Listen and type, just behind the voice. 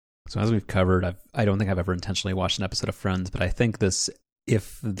So as we've covered, I don't think I've ever intentionally watched an episode of Friends, but I think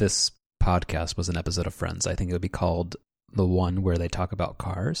if this podcast was an episode of Friends, I think it would be called the one where they talk about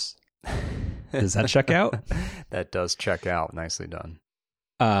cars. Does that check out? That does check out. Nicely done.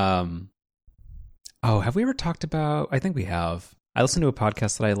 Have we ever talked about, I think we have. I listened to a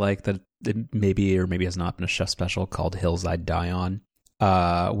podcast that I like that it maybe or maybe has not been a chef special called Hills I'd Die On,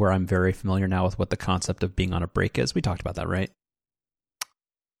 where I'm very familiar now with what the concept of being on a break is. We talked about that, right?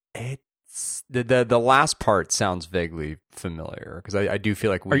 It's the last part sounds vaguely familiar because I do feel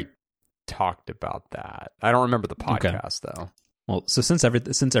like we talked about that. I don't remember the podcast though. Well, so since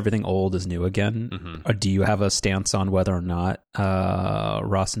everything old is new again, do you have a stance on whether or not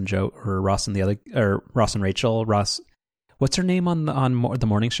Ross and Joe or Ross and Rachel? What's her name on the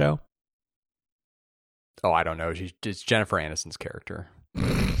morning show? Oh, I don't know. It's Jennifer Aniston's character.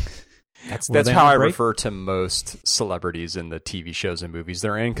 That's how I refer to most celebrities in the TV shows and movies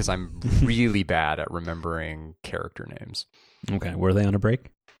they're in, because I'm really bad at remembering character names. Okay, were they on a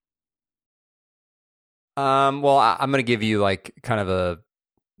break? Well, I'm going to give you like kind of a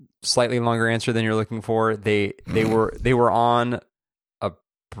slightly longer answer than you're looking for. They were on a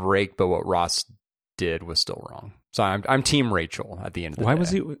break, but what Ross did was still wrong. So I'm Team Rachel at the end of the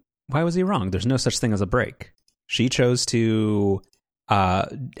day. Why was he wrong? There's no such thing as a break. She chose to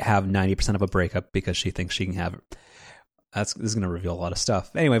have 90% of a breakup because she thinks she can have it. This is going to reveal a lot of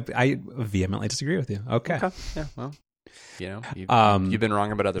stuff. Anyway, I vehemently disagree with you. Okay. Yeah, well, you've been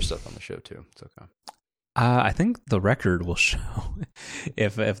wrong about other stuff on the show too. It's okay. I think the record will show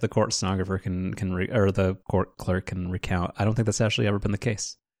if the court stenographer or the court clerk can recount. I don't think that's actually ever been the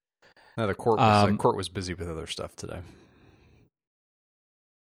case. No, the court was busy with other stuff today.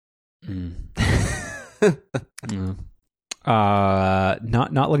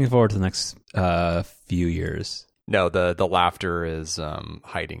 Not looking forward to the next few years. No, the laughter is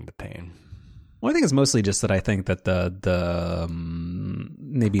hiding the pain. Well, I think it's mostly just that I think that the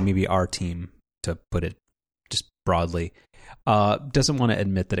maybe our team, to put it just broadly, doesn't want to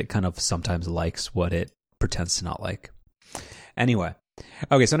admit that it kind of sometimes likes what it pretends to not like. Anyway,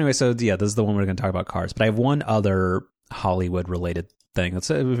 so yeah, this is the one we're going to talk about, cars. But I have one other Hollywood related thing. It's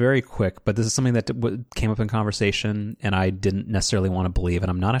very quick, but this is something that came up in conversation, and I didn't necessarily want to believe, and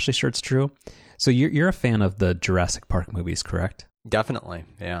I'm not actually sure it's true. So you're a fan of the Jurassic Park movies, correct? Definitely,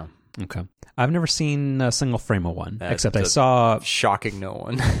 yeah. Okay. I've never seen a single frame of one, except I saw... Shocking no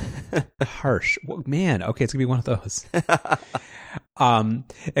one. Harsh. Well, man, okay, it's going to be one of those.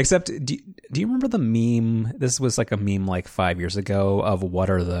 Except, do you remember the meme? This was like a meme like 5 years ago of what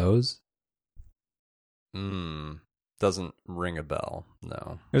are those? Doesn't ring a bell,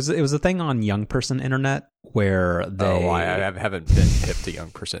 no. It was a thing on Young Person Internet where they... I haven't been hip to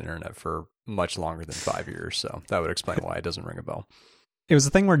Young Person Internet for much longer than 5 years, so that would explain why it doesn't ring a bell. It was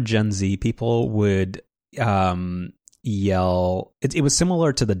a thing where Gen Z people would yell. It was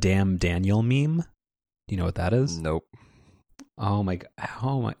similar to the Damn Daniel meme. Do you know what that is? Nope. Oh my.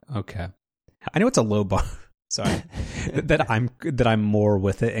 Okay. I know it's a low bar. Sorry. that I'm more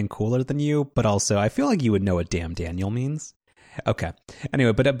with it and cooler than you, but also I feel like you would know what Damn Daniel means. Okay.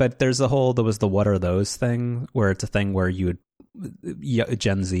 Anyway, but there was the what are those thing where it's a thing where you would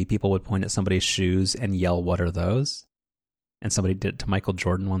Gen Z people would point at somebody's shoes and yell what are those? And somebody did it to Michael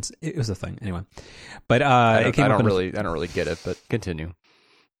Jordan once. It was a thing, anyway. But I don't really get it. But continue.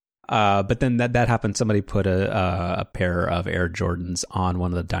 But then that happened. Somebody put a pair of Air Jordans on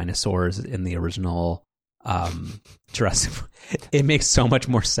one of the dinosaurs in the original Jurassic. It makes so much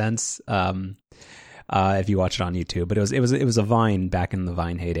more sense if you watch it on YouTube. But it was a Vine back in the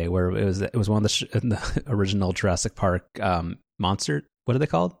Vine heyday where it was one of the original Jurassic Park monster. What are they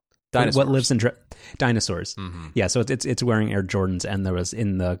called? Dinosaurs. What lives in dinosaurs? Mm-hmm. Yeah, so it's wearing Air Jordans, and there was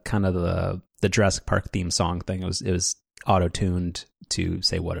in the kind of the Jurassic Park theme song thing. It was auto tuned to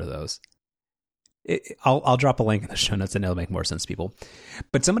say what are those. I'll drop a link in the show notes, and it'll make more sense to people.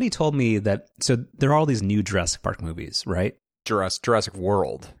 But somebody told me that so there are all these new Jurassic Park movies, right? Jurassic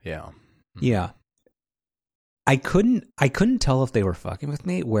World, yeah, yeah. I couldn't tell if they were fucking with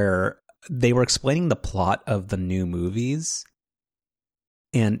me, where they were explaining the plot of the new movies.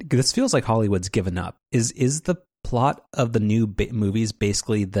 And this feels like Hollywood's given up. Is the plot of the new movies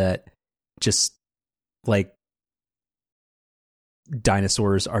basically that just like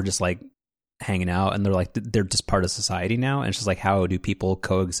dinosaurs are just like hanging out and they're just part of society now? And it's just like, how do people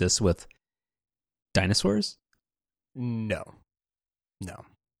coexist with dinosaurs? No.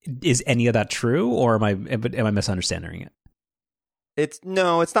 Is any of that true, or am I misunderstanding it? It's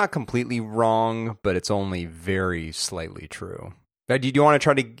not completely wrong, but it's only very slightly true. Do you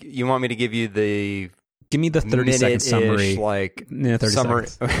want me to give you the Give me the 30-second summary. Like 30 summary.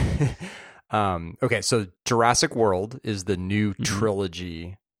 seconds. Okay, so Jurassic World is the new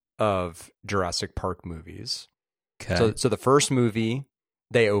trilogy of Jurassic Park movies. Okay. So the first movie,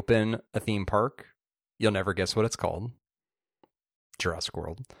 they open a theme park. You'll never guess what it's called. Jurassic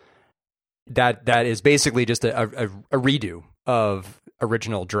World. That is basically just a redo of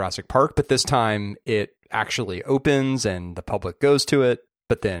original Jurassic Park, but this time it actually opens and the public goes to it.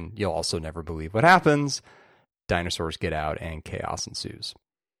 But then you'll also never believe what happens. Dinosaurs get out and chaos ensues.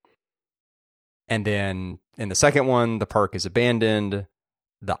 And then in the second one, the park is abandoned.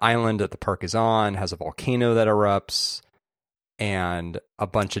 The island that the park is on has a volcano that erupts, and a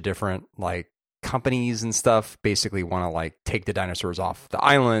bunch of different like companies and stuff basically want to like take the dinosaurs off the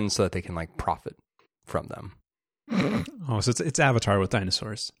island so that they can like profit from them. Oh, so it's Avatar with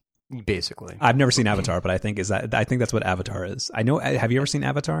dinosaurs. Basically. I've never seen Avatar, but I think that's what Avatar is. I know. Have you ever seen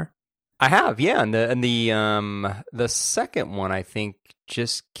Avatar? I have, yeah. And the second one I think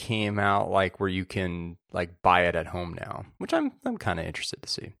just came out like where you can like buy it at home now, which I'm kind of interested to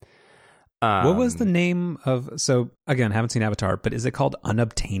see. What was the name of? So again, haven't seen Avatar, but is it called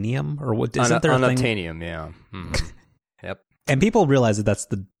Unobtainium or what? Isn't there a thing? Unobtainium, yeah. Mm-hmm. Yep. And people realize that that's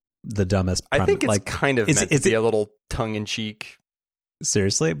the dumbest. I think it's like, kind of meant to be a little tongue in cheek.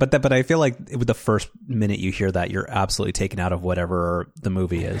 Seriously, but I feel like with the first minute you hear that, you're absolutely taken out of whatever the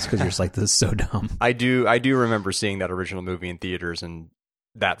movie is because you're just like, this is so dumb. I do remember seeing that original movie in theaters and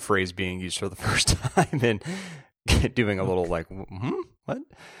that phrase being used for the first time and doing a little like, what?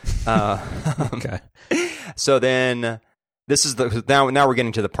 Okay. So then this is now we're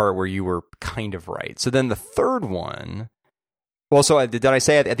getting to the part where you were kind of right. So then the third one, well, so did I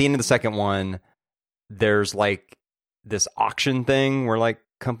say at the end of the second one, there's like this auction thing where like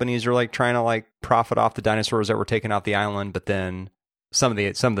companies are like trying to like profit off the dinosaurs that were taken off the island, but then some of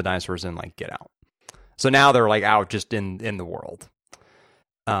the dinosaurs then like get out. So now they're like out just in the world.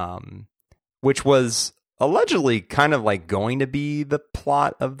 Which was allegedly kind of like going to be the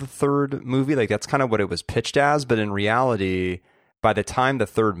plot of the third movie. Like that's kind of what it was pitched as, but in reality, by the time the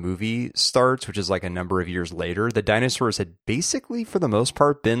third movie starts, which is like a number of years later, the dinosaurs had basically, for the most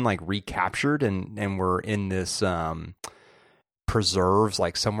part, been like recaptured and were in this preserves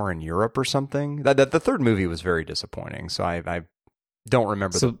like somewhere in Europe or something. That the third movie was very disappointing. So I don't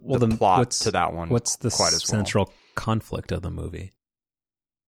remember the plot to that one. What's the quite as central conflict of the movie?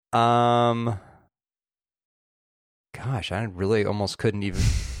 Gosh, I really almost couldn't even.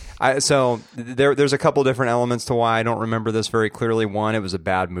 So there's a couple different elements to why I don't remember this very clearly. One, it was a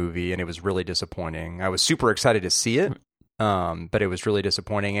bad movie and it was really disappointing. I was super excited to see it, but it was really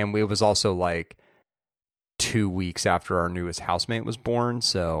disappointing. And it was also like 2 weeks after our newest housemate was born.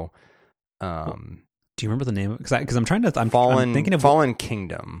 So, do you remember the name? Because I'm trying to. I'm thinking of Fallen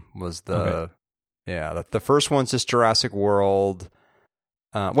Kingdom was the. Okay. Yeah, the first one's just Jurassic World.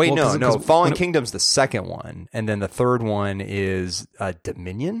 Fallen Kingdom's the second one, and then the third one is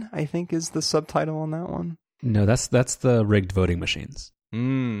Dominion, I think is the subtitle on that one. No, that's the rigged voting machines.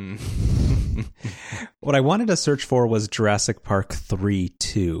 What I wanted to search for was Jurassic Park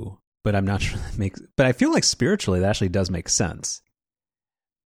 3-2, but I'm not sure that makes. But I feel like spiritually that actually does make sense.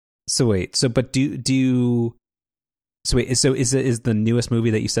 So wait, is the newest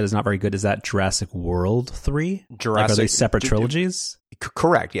movie that you said is not very good? Is that Jurassic World 3? Are they separate trilogies?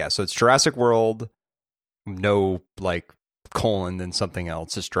 Correct. Yeah. So it's Jurassic World, no like colon then something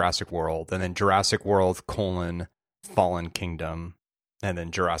else. It's Jurassic World, and then Jurassic World colon Fallen Kingdom, and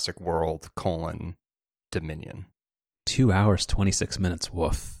then Jurassic World colon Dominion. 2 hours 26 minutes.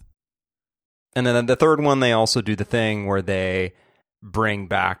 Woof. And then the third one, they also do the thing where they bring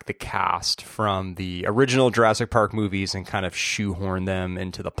back the cast from the original Jurassic Park movies and kind of shoehorn them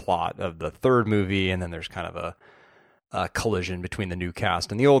into the plot of the third movie, and then there's kind of a collision between the new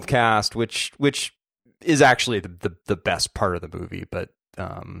cast and the old cast, which is actually the best part of the movie, but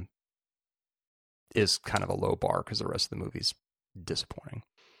is kind of a low bar because the rest of the movie's disappointing.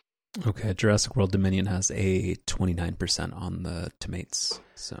 Okay, Jurassic World Dominion has a 29% on the tomatoes,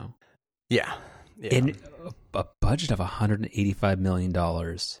 so yeah. In a budget of $185 million,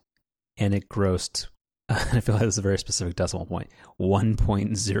 and it grossed, I feel like this is a very specific decimal point,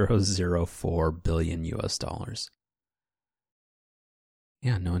 $1.004 billion US.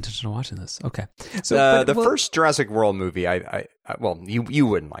 Yeah, no intention of watching this. Okay. So the first Jurassic World movie, you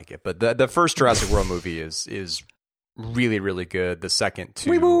wouldn't like it, but the first Jurassic World movie is really, really good. The second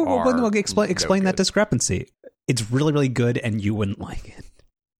two explain that discrepancy. It's really, really good, and you wouldn't like it.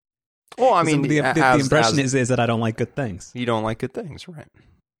 Well, I mean, the impression is that I don't like good things. You don't like good things, right?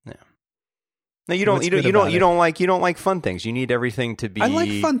 Yeah. No, you don't. What's You don't. good You don't. about You it? don't like. You don't like fun things. You need everything to be. I like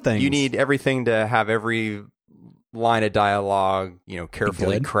fun things. You need everything to have every line of dialogue,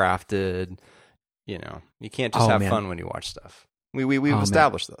 carefully good. crafted. You can't just Oh, have man. fun when you watch stuff. We've man.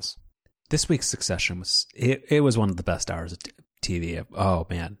 established this. This week's Succession was it was one of the best hours of TV. Oh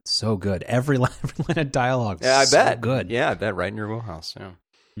man, so good. Every line of dialogue. Yeah, I so bet. Good. Yeah, I bet. Right in your wheelhouse. Yeah.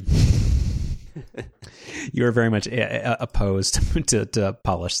 You were very much opposed to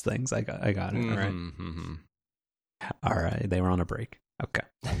polish things. I got it. All right. Mm-hmm. All right. They were on a break. Okay.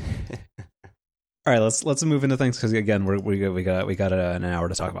 All right. Let's move into things because again we got an hour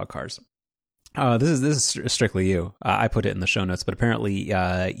to talk about cars. This is strictly you. I put it in the show notes, but apparently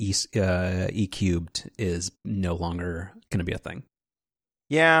E cubed is no longer going to be a thing.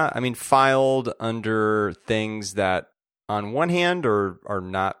 Yeah, I mean, filed under things that on one hand are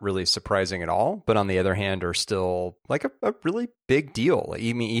not really surprising at all, but on the other hand are still like a really big deal. Like,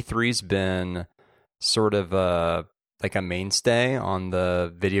 I mean, E3's been sort of like a mainstay on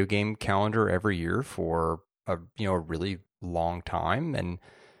the video game calendar every year for a really long time, and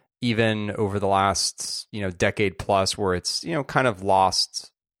even over the last decade plus, where it's kind of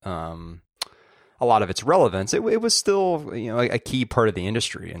lost a lot of its relevance, it was still a key part of the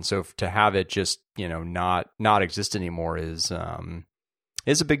industry, and so to have it just not exist anymore is a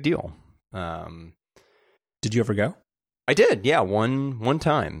big deal. Did you ever go? I did, yeah, one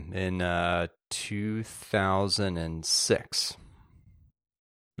time in 2006.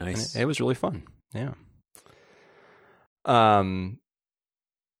 Nice. And it was really fun. Yeah.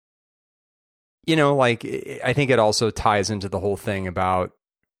 Like I think it also ties into the whole thing about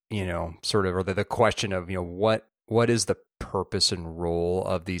sort of, or the question of, what is the purpose and role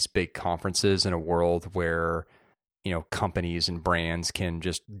of these big conferences in a world where, companies and brands can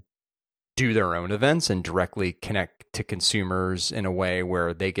just do their own events and directly connect to consumers in a way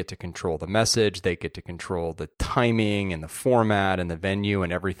where they get to control the message, they get to control the timing and the format and the venue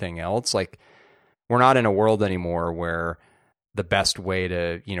and everything else. Like, we're not in a world anymore where the best way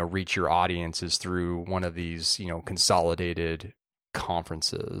to, reach your audience is through one of these, consolidated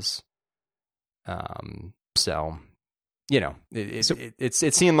conferences. It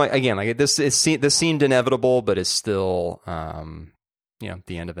seemed like, again, like this seemed inevitable, but it's still the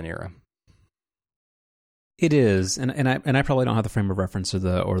end of an era. It is, and I probably don't have the frame of reference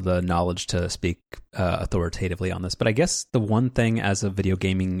or the knowledge to speak authoritatively on this, but I guess the one thing as a video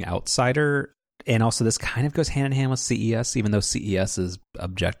gaming outsider, and also this kind of goes hand in hand with CES, even though CES is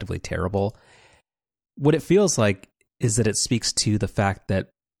objectively terrible, what it feels like is that it speaks to the fact that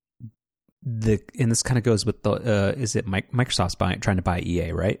and this kind of goes with the is it Microsoft's trying to buy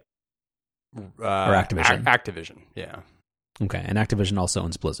EA, right? Or Activision? Activision, yeah. Okay, and Activision also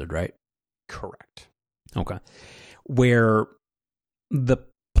owns Blizzard, right? Correct. Okay, where the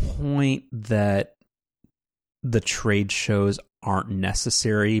point that the trade shows aren't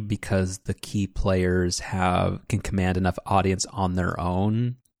necessary because the key players can command enough audience on their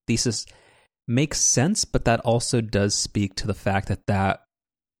own thesis makes sense, but that also does speak to the fact that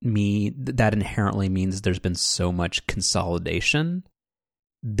inherently means there's been so much consolidation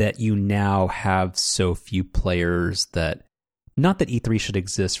that you now have so few players that, not that E3 should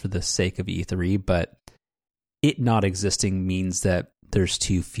exist for the sake of E3, but it not existing means that there's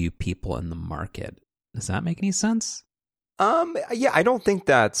too few people in the market. Does that make any sense? Yeah, I don't think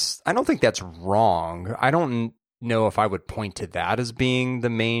that's wrong. I don't know if I would point to that as being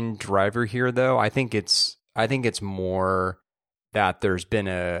the main driver here, though. I think it's more that there's been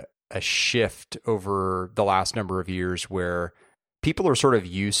a shift over the last number of years where people are sort of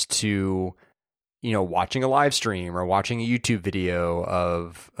used to, watching a live stream or watching a YouTube video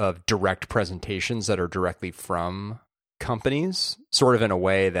of direct presentations that are directly from companies, sort of in a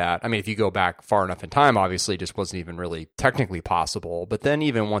way that, I mean, if you go back far enough in time, obviously it just wasn't even really technically possible. But then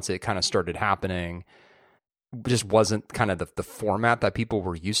even once it kind of started happening, it just wasn't kind of the format that people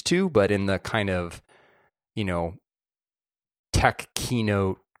were used to, but in the kind of, tech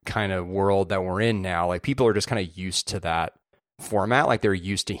keynote kind of world that we're in now, like people are just kind of used to that format. Like they're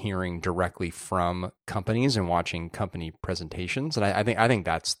used to hearing directly from companies and watching company presentations. And I think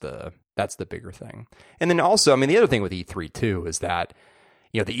that's the bigger thing. And then also, I mean, the other thing with E3 too is that,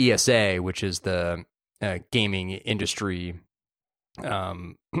 the ESA, which is the gaming industry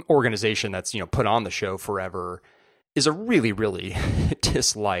organization that's, put on the show forever, is a really, really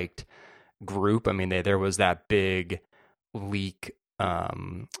disliked group. I mean, there was that big leak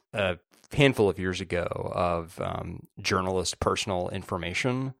a handful of years ago of journalist personal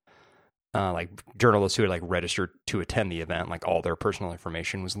information, like journalists who had like registered to attend the event, like all their personal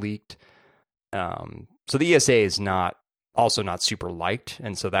information was leaked. So the ESA is also not super liked,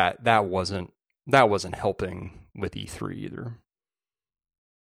 and so that wasn't that wasn't helping with E3 either.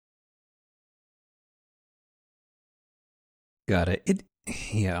 Got it.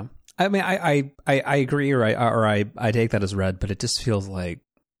 Yeah. I mean, I agree, or I take that as read, but it just feels like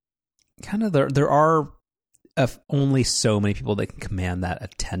kind of there are only so many people that can command that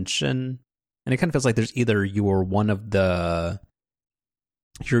attention, and it kind of feels like there's either you're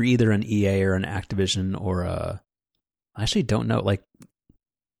either an EA or an Activision or I actually don't know, like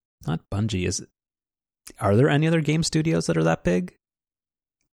not Bungie. Are there any other game studios that are that big?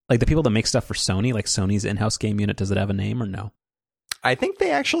 Like the people that make stuff for Sony, like Sony's in-house game unit, does it have a name or no? I think they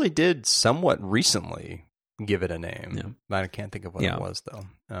actually did somewhat recently give it a name. Yeah. I can't think of what it was, though.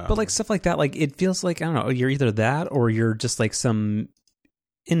 But like stuff like that, like it feels like, I don't know, you're either that or you're just like some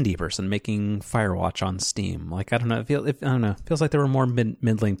indie person making Firewatch on Steam. Like, I don't know. It feels like there were more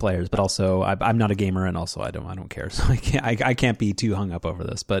middling players, but also I'm not a gamer, and also I don't care. So I can't be too hung up over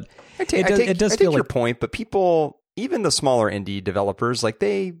this. But it does feel like your point. But people, even the smaller indie developers, like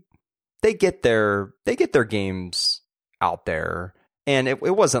they get their games out there. And it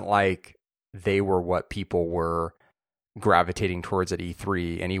wasn't like they were what people were gravitating towards at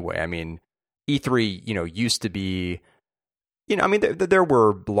E3 anyway. I mean, E3, used to be, I mean, there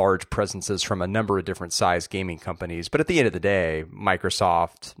were large presences from a number of different size gaming companies. But at the end of the day,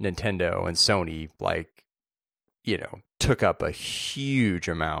 Microsoft, Nintendo, and Sony, took up a huge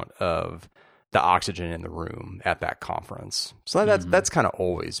amount of the oxygen in the room at that conference. So that's kind of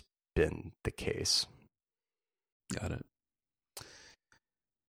always been the case. Got it.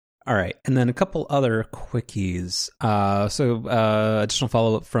 All right, and then a couple other quickies. Additional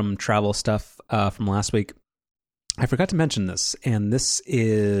follow-up from travel stuff from last week. I forgot to mention this, and this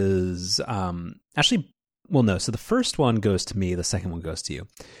is so the first one goes to me, the second one goes to you.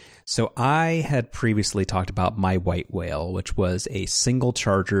 So I had previously talked about My White Whale, which was a single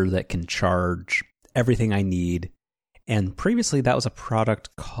charger that can charge everything I need, and previously that was a product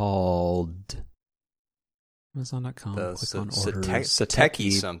called Amazon.com. Click on orders.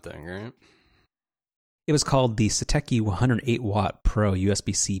 Satechi something, right? It was called the Satechi 108 watt Pro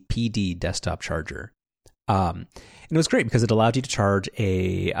USB-C PD desktop charger. And it was great because it allowed you to charge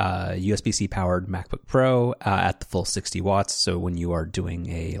a USB-C powered MacBook Pro at the full 60 watts. So when you are doing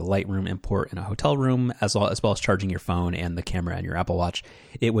a Lightroom import in a hotel room, as well as charging your phone and the camera and your Apple Watch,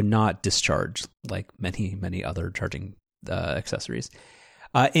 it would not discharge like many, many other charging accessories.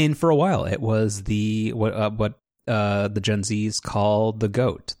 And for a while, it was what the Gen Zs call the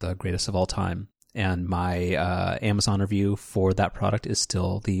GOAT, the greatest of all time. And my Amazon review for that product is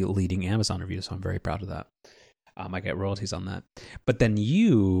still the leading Amazon review, so I'm very proud of that. I get royalties on that. But then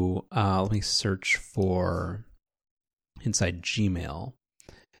you, let me search for inside Gmail.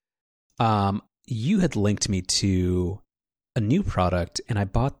 You had linked me to a new product, and I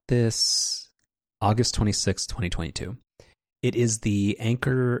bought this August 26, 2022. It is the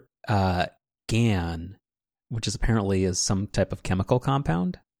Anker GAN, which is apparently some type of chemical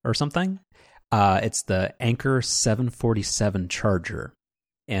compound or something. It's the Anker 747 charger,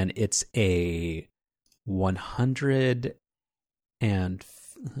 and it's a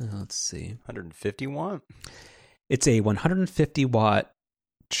 150 watt. It's a 150 watt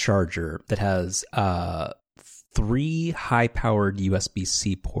charger that has 3 high-powered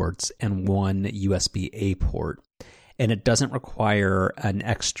USB-C ports and 1 USB-A port. And it doesn't require an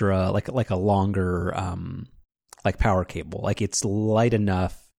extra, like a longer, power cable. Like it's light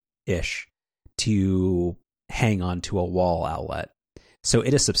enough-ish to hang onto a wall outlet. So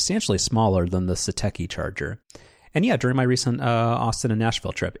it is substantially smaller than the Satechi charger. And yeah, during my recent Austin and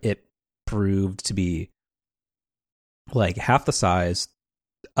Nashville trip, it proved to be like half the size,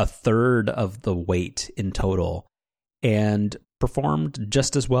 a third of the weight in total, and performed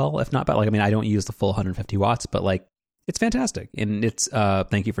just as well, if not better. Like, I mean, I don't use the full 150 watts, but like, it's fantastic. And it's,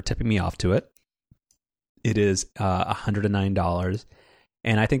 thank you for tipping me off to it. It is $109.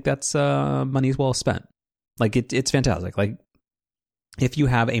 And I think that's money's well spent. Like, it's fantastic. Like, if you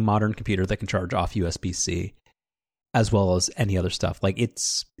have a modern computer that can charge off USB-C, as well as any other stuff, like,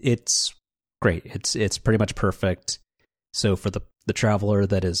 it's great. It's pretty much perfect. So for the traveler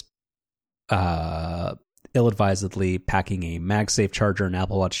that is ill-advisedly packing a MagSafe charger, an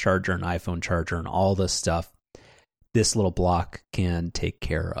Apple Watch charger, an iPhone charger, and all this stuff, this little block can take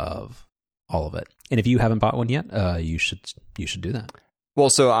care of all of it. And if you haven't bought one yet, you should do that. Well,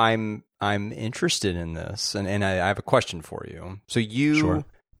 so I'm interested in this, and I have a question for you. So you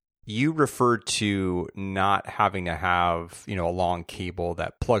referred to not having to have a long cable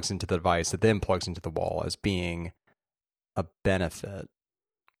that plugs into the device that then plugs into the wall as being a benefit.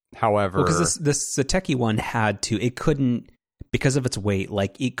 However, because this Satechi one had to, it couldn't because of its weight,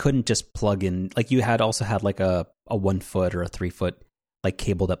 like it couldn't just plug in. Like you had also had like a 1 foot or a 3 foot like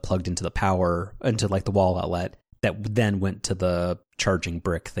cable that plugged into the power into like the wall outlet that then went to the charging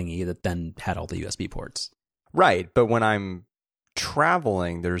brick thingy that then had all the USB ports. Right, but when I'm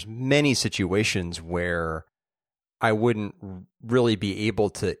traveling, there's many situations where I wouldn't really be able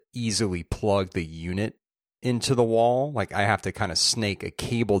to easily plug the unit into the wall. Like I have to kind of snake a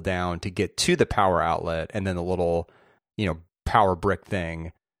cable down to get to the power outlet, and then the little, power brick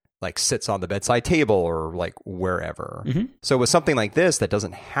thing like sits on the bedside table or like wherever. Mm-hmm. So with something like this that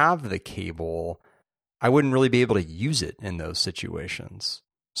doesn't have the cable, I wouldn't really be able to use it in those situations.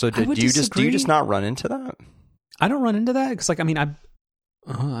 So do you just not run into that? I don't run into that because, like, I mean, I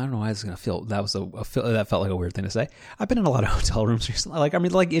don't know why I was gonna feel that was that felt like a weird thing to say. I've been in a lot of hotel rooms recently. Like, I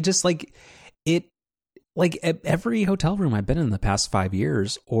mean, like it just like every hotel room I've been in the past 5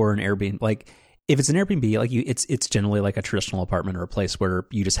 years or an Airbnb, like if it's an Airbnb, like it's generally like a traditional apartment or a place where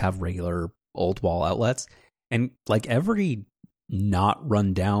you just have regular old wall outlets, and like every not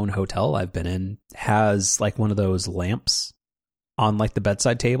run down hotel I've been in has like one of those lamps on like the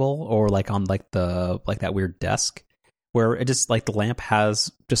bedside table or like on like that weird desk where it just like the lamp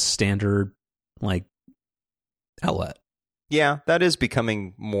has just standard like outlet. Yeah, that is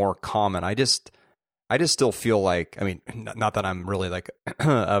becoming more common. I just still feel like, I mean, not that I'm really like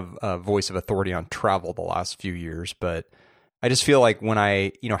a voice of authority on travel the last few years, but I just feel like when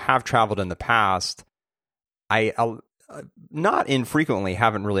I, have traveled in the past, I'll not infrequently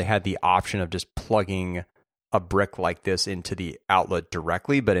haven't really had the option of just plugging a brick like this into the outlet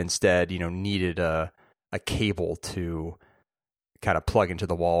directly, but instead, needed a cable to kind of plug into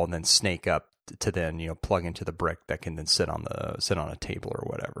the wall and then snake up to then, plug into the brick that can then sit on a table or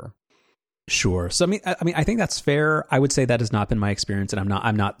whatever. Sure. So I mean, I think that's fair. I would say that has not been my experience, and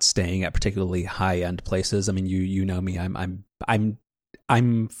I'm not staying at particularly high end places. I mean, you know me. I'm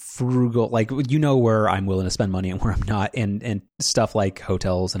frugal. Like where I'm willing to spend money and where I'm not, and stuff like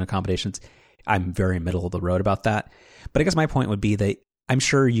hotels and accommodations. I'm very middle of the road about that. But I guess my point would be that I'm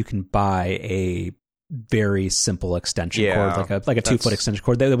sure you can buy a very simple extension cord, like a 2 foot extension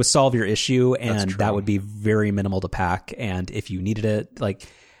cord that would solve your issue, and that would be very minimal to pack. And if you needed it, like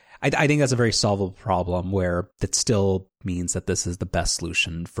I think that's a very solvable problem where that still means that this is the best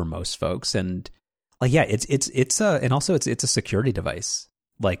solution for most folks. And like, yeah, it's a security device.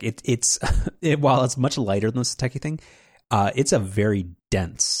 Like it's while it's much lighter than this techie thing, it's a very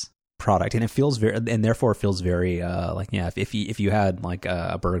dense product, and it feels very, and therefore feels very if you had like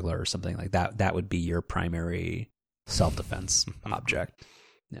a burglar or something like that, that would be your primary self-defense object.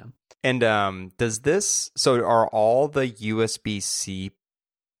 Yeah. And are all the USB-C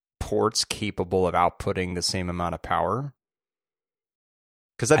ports capable of outputting the same amount of power?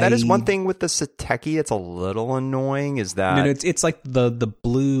 Because that is one thing with the Satechi it's a little annoying, is that no, it's like the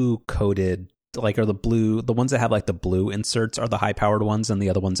blue coated, like, or the ones that have like the blue inserts are the high powered ones and the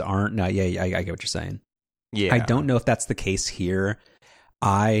other ones aren't. No, yeah, I get what you're saying. Yeah. I don't know if that's the case here.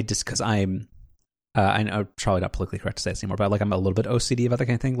 I know probably not politically correct to say this anymore, but like I'm a little bit OCD about that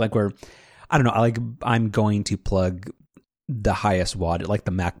kind of thing. Like where, I don't know, I'm going to plug the highest watt, like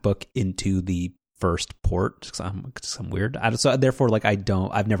the MacBook, into the first port because I'm weird. So therefore, like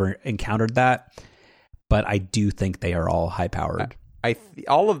I've never encountered that, but I do think they are all high powered.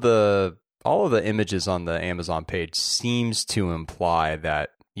 All of the images on the Amazon page seems to imply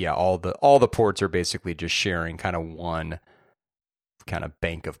that all the ports are basically just sharing kind of one kind of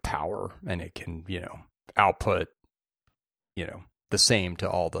bank of power, and it can output the same to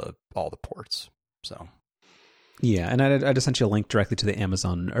all the ports. So. Yeah, and I'd essentially link directly to the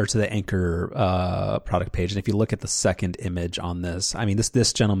Amazon or to the Anker product page. And if you look at the second image on this, I mean,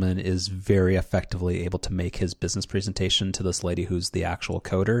 this gentleman is very effectively able to make his business presentation to this lady who's the actual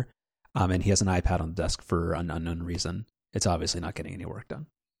coder. And he has an iPad on the desk for an unknown reason. It's obviously not getting any work done.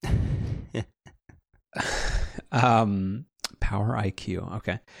 Power IQ.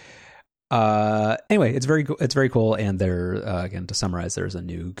 Okay. Anyway, it's very cool. And there, again, to summarize, there's a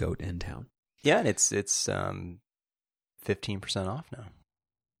new goat in town. Yeah, and it's 15% off now.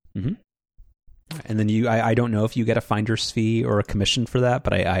 Mm-hmm. And then I don't know if you get a finder's fee or a commission for that,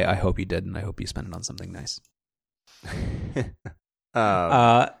 but I hope you did, and I hope you spend it on something nice.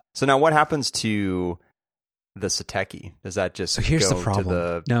 So now what happens to the Satechi? Does that just here's go the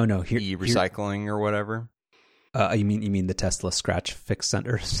problem. To the e-recycling or whatever? You mean the Tesla Scratch Fix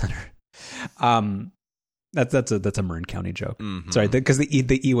Center? That's a Marin County joke. Mm-hmm. Sorry, because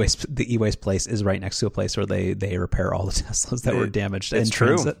the e-waste place is right next to a place where they repair all the Teslas that were damaged in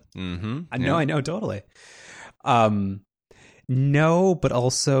transit. Mm-hmm. I know, totally. No, but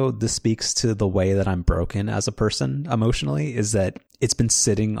also this speaks to the way that I'm broken as a person emotionally, is that it's been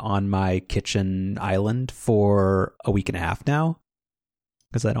sitting on my kitchen island for a week and a half now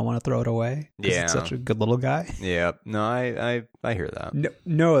because I don't want to throw it away. Yeah. It's such a good little guy. Yeah. No, I hear that.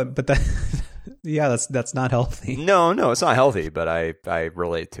 No, but that, yeah, that's not healthy. No, it's not healthy, but I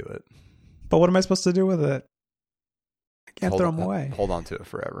relate to it. But what am I supposed to do with it? I can't throw them away. Hold on to it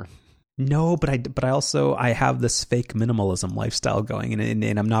forever. No, but I also have this fake minimalism lifestyle going,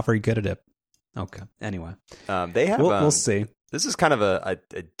 and I'm not very good at it. Okay. Anyway, they have. We'll see. This is kind of a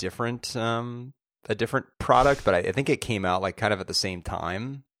different product, but I think it came out like kind of at the same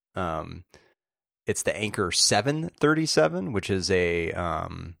time. It's the Anker 737, which is a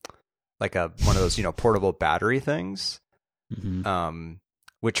like one of those portable battery things. Mm-hmm.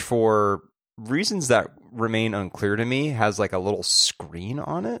 Which for reasons that remain unclear to me has like a little screen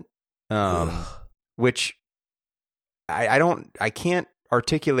on it. Which I can't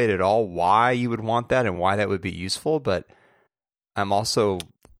articulate at all why you would want that and why that would be useful, but I'm also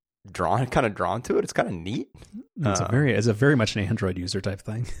kind of drawn to it. It's kind of neat. It's a very much an Android user type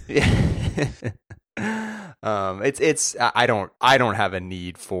thing. I don't have a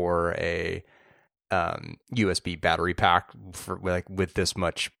need for a USB battery pack for with this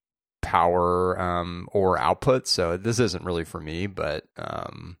much power or output, so this isn't really for me, but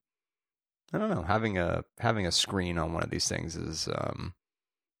I don't know, having a screen on one of these things is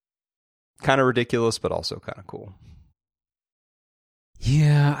kind of ridiculous, but also kind of cool.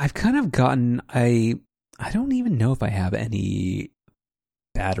 Yeah, I've kind of gotten I don't even know if I have any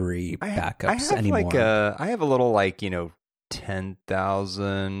battery backups anymore. I have a little 10,000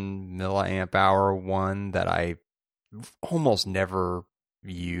 milliamp hour one that I almost never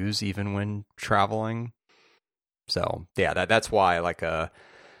use even when traveling. So yeah, that's why like a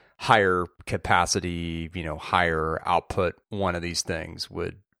higher capacity, higher output one of these things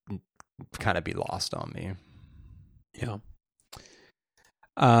would kind of be lost on me. Yeah.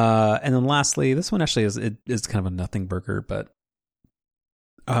 And then lastly, this one actually is kind of a nothing burger, but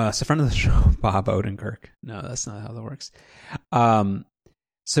it's a friend of the show, Bob Odenkirk. No, that's not how that works.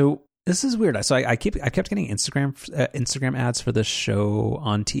 So this is weird. So I kept getting Instagram ads for this show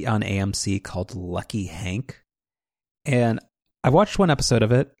on AMC called Lucky Hank, and I watched one episode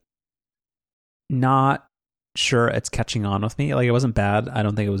of it. Not sure it's catching on with me. Like, it wasn't bad. I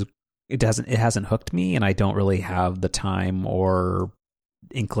don't think it was. It hasn't hooked me, and I don't really have the time or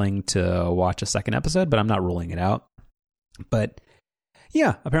inkling to watch a second episode. But I'm not ruling it out. But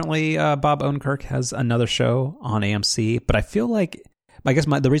yeah, apparently Bob Odenkirk has another show on AMC. But I feel like, I guess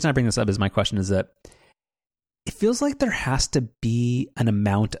the reason I bring this up is my question is that it feels like there has to be an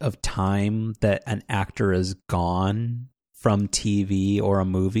amount of time that an actor is gone from TV or a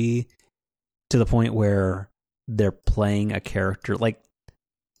movie to the point where they're playing a character. Like,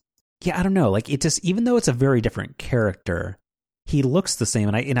 yeah, I don't know. Like, it just, even though it's a very different character, he looks the same,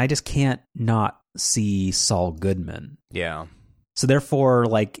 and I just can't not see Saul Goodman. Yeah. So therefore,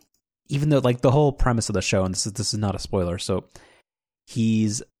 like, even though, like, the whole premise of the show, and this is not a spoiler, so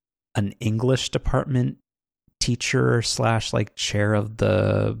he's an English department teacher / like chair of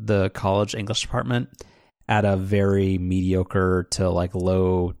the college English department at a very mediocre to like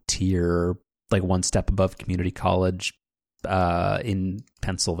low tier, like one step above community college in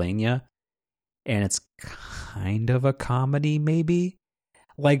Pennsylvania. And it's kind of a comedy, maybe,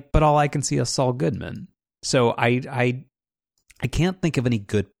 like, but all I can see is Saul Goodman. So I can't think of any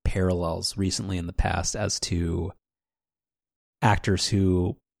good parallels recently in the past as to actors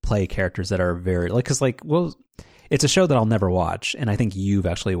who play characters that are very like, because like, well, it's a show that I'll never watch, and I think you've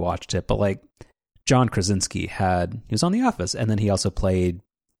actually watched it, but like John Krasinski he was on The Office, and then he also played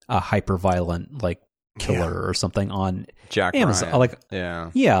a hyper violent like killer or something on Jack Amazon. Ryan. Like,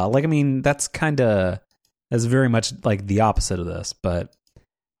 yeah, like, I mean, that's very much like the opposite of this, but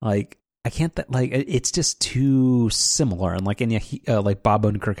like, I can't like, it's just too similar. And like, and yeah, like Bob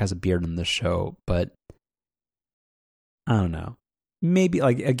Odenkirk has a beard in this show, but I don't know. Maybe,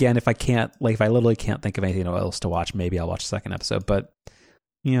 like, again, if I literally can't think of anything else to watch, maybe I'll watch the second episode. But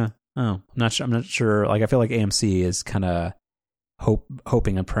yeah, I'm not sure. Like, I feel like AMC is kind of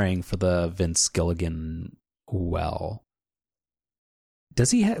hoping and praying for the Vince Gilligan well.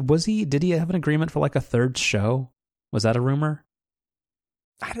 Did he have an agreement for like a third show? Was that a rumor?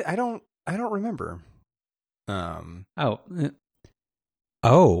 I don't remember.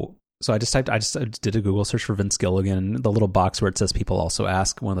 So I just did a Google search for Vince Gilligan. The little box where it says people also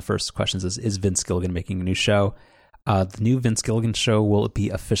ask, one of the first questions is Vince Gilligan making a new show? The new Vince Gilligan show will be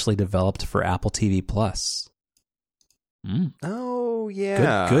officially developed for Apple TV Plus. Oh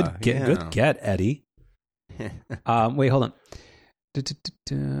yeah, Good get, Eddie. Wait, hold on.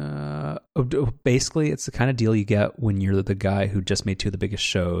 Basically, it's the kind of deal you get when you're the guy who just made two of the biggest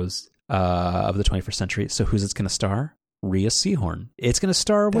shows of the 21st century. So who's it's going to star? Rhea Seehorn. It's going to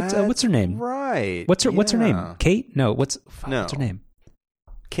star what's her name? Right. What's her name? Kate? No. What's her name?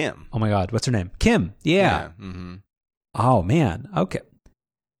 Kim. Oh my God, what's her name? Kim. Yeah. Mm-hmm. Oh man. Okay.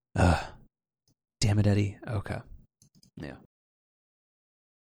 Damn it, Eddie. Okay. Yeah.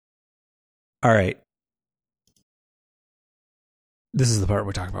 All right. This is the part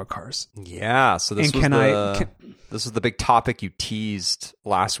we're talking about cars. Yeah. So this was the big topic you teased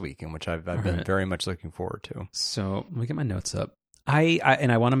last week, and which I've been very much looking forward to. So let me get my notes up. I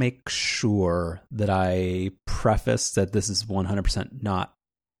want to make sure that I preface that this is 100% not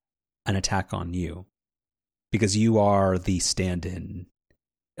an attack on you, because you are the stand-in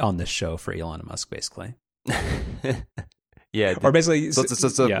on this show for Elon Musk, basically. Yeah, or basically,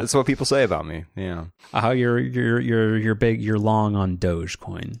 it's what people say about me. Yeah, how you're big, you're long on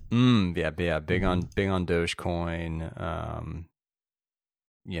Dogecoin. Yeah, big on Dogecoin.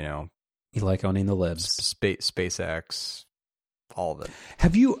 You like owning the libs, SpaceX, all of it.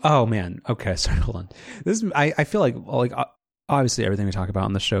 Have you? Oh man, okay, sorry, hold on. This I feel like obviously everything we talk about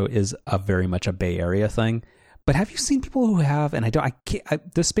on the show is very much a Bay Area thing. But have you seen people who have? And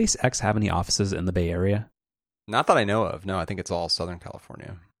does SpaceX have any offices in the Bay Area? Not that I know of. No, I think it's all Southern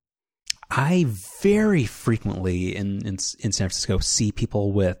California. I very frequently in San Francisco see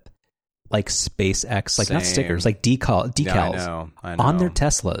people with like SpaceX, like not stickers, like decals yeah, I know. on their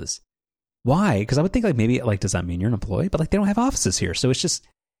Teslas. Why? Because I would think like maybe like, does that mean you're an employee? But like they don't have offices here, so it's just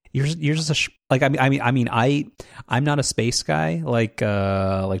you're just I'm not a space guy like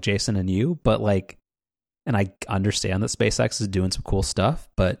Jason and you, but like, and I understand that SpaceX is doing some cool stuff,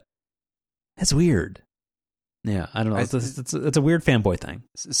 but it's weird. Yeah, I don't know. It's a weird fanboy thing.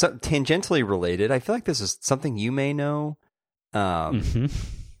 So, tangentially related, I feel like this is something you may know.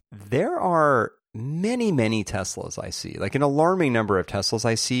 There are many, many Teslas I see, like an alarming number of Teslas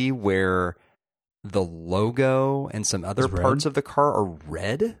I see where the logo and some other parts of the car are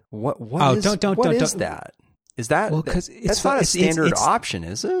red. What is that? Is that that's not a standard option,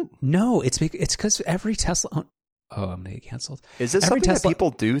 is it? No, it's because every Tesla. Oh, I'm gonna get canceled. Is this something that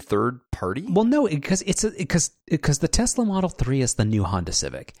people do third party? Well, no, because because the Tesla Model 3 is the new Honda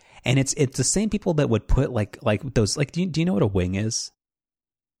Civic, and it's the same people that would put like those like. Do you know what a wing is?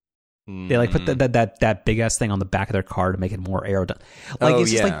 They like put that big ass thing on the back of their car to make it more aerodynamic. Like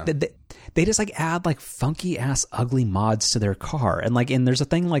it's just like they just like add like funky ass ugly mods to their car, and there's a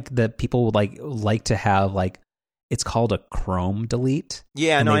thing like that people would like to have, like it's called a chrome delete.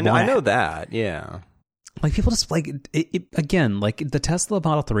 Yeah, no, I know that. Yeah. Like people just like it again, like the Tesla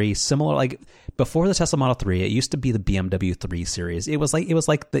Model 3, similar, like before the Tesla Model 3, it used to be the BMW 3 Series. It was like the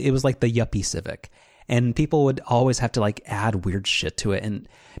yuppie Civic, and people would always have to like add weird shit to it. And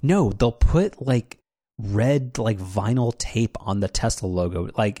no, they'll put like red like vinyl tape on the Tesla logo.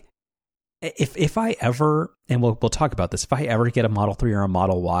 Like if I ever, and we'll talk about this, if I ever get a Model 3 or a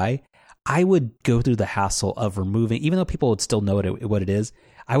Model Y, I would go through the hassle of removing, even though people would still know what it is.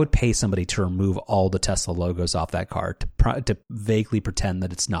 I would pay somebody to remove all the Tesla logos off that car to vaguely pretend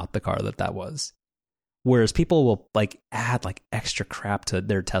that it's not the car that was. Whereas people will like add like extra crap to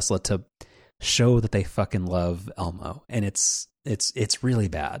their Tesla to show that they fucking love Elmo, and it's really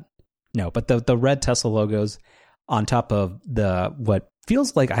bad. No, but the red Tesla logos on top of the what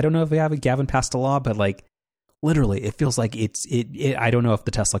feels like, I don't know if Gavin passed a law, but like literally it feels like it I don't know if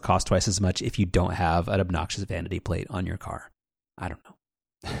the Tesla costs twice as much if you don't have an obnoxious vanity plate on your car. I don't know.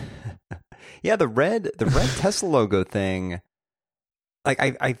 Yeah, the red Tesla logo thing, like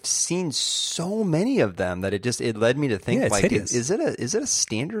I've seen so many of them that it led me to think, like, is it a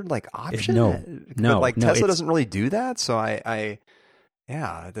standard like option? No, but like Tesla doesn't really do that. So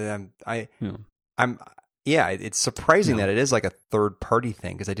it's surprising that it is like a third party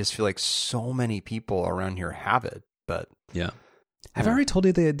thing, because I just feel like so many people around here have it. But yeah, have I already told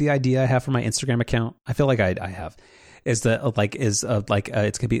you the idea I have for my Instagram account? I feel like I have. Is that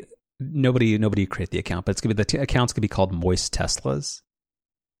it's gonna be nobody create the account, but it's gonna be the account's gonna be called Moist Teslas,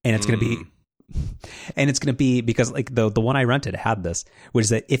 and it's gonna be because like the one I rented had this, which is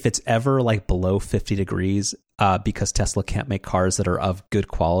that if it's ever like below 50 degrees, because Tesla can't make cars that are of good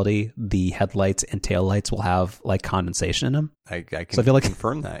quality, the headlights and taillights will have like condensation in them. I can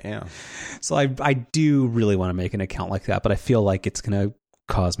confirm that. Yeah. So I do really want to make an account like that, but I feel like it's gonna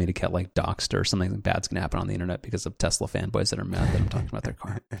cause me to get like doxxed, or something bad's gonna happen on the internet because of Tesla fanboys that are mad that I'm talking about their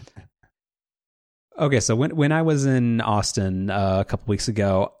car. Okay, so when I was in Austin a couple weeks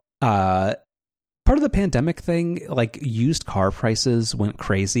ago, part of the pandemic thing, like used car prices went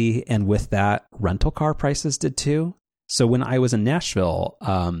crazy, and with that, rental car prices did too. So when I was in Nashville,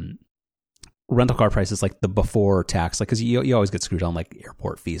 rental car prices, like the before tax, like because you always get screwed on like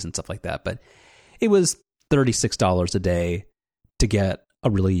airport fees and stuff like that, but it was $36 a day to get a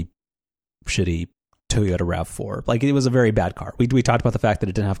really shitty Toyota RAV4. Like it was a very bad car. We talked about the fact that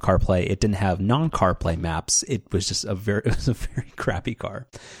it didn't have CarPlay, it didn't have non-CarPlay maps. It was just a very crappy car.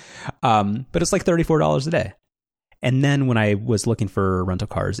 But it's like $34 a day. And then when I was looking for rental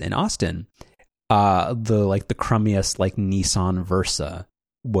cars in Austin, the crummiest like Nissan Versa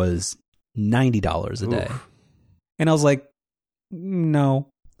was $90 a day. Oof. And I was like, no.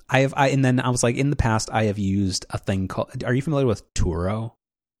 And then I was like, in the past, I have used a thing called, are you familiar with Turo?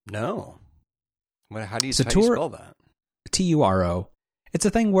 No. How do you So spell that? Turo. It's a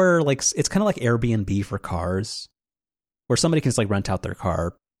thing where like it's kind of like Airbnb for cars, where somebody can just like rent out their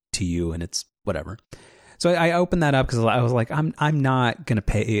car to you, and it's whatever. So I opened that up because I was like, I'm not gonna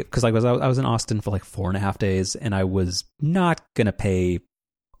pay, because I was in Austin for like 4.5 days, and I was not gonna pay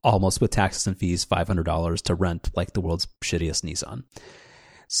almost with taxes and fees $500 to rent like the world's shittiest Nissan.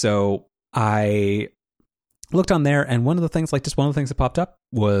 So I looked on there, and one of the things that popped up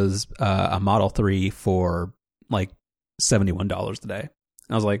was a Model 3 for like $71 a day. And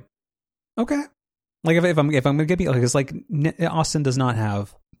I was like, okay. Like if I'm gonna get, like, it's like Austin does not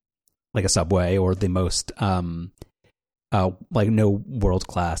have like a subway or the most like no world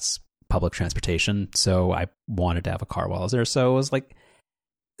class public transportation. So I wanted to have a car while I was there. So I was like,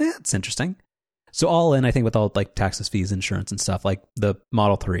 it's interesting. So all in, I think with all like taxes, fees, insurance, and stuff, like the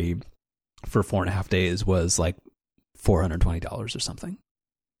Model 3 for 4.5 days was like $420 or something.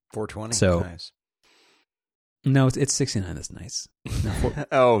 $420. So nice. No, it's 69. That's nice. No,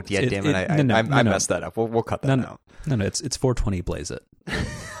 oh yeah, damn it! I messed that up. We'll cut that out. No, it's 420. Blaze it.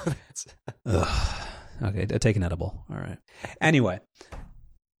 Okay, take an edible. All right. Anyway,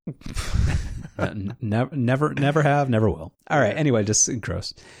 never have, never will. All right. Anyway, just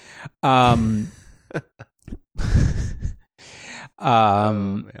gross. Oh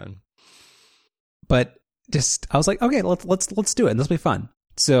man. But just I was like, okay, let's do it. This will be fun.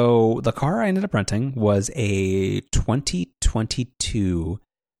 So the car I ended up renting was a 2022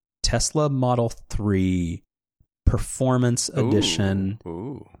 Tesla Model 3 Performance Edition.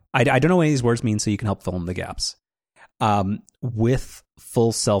 Ooh. I don't know what any of these words mean, so you can help fill in the gaps. With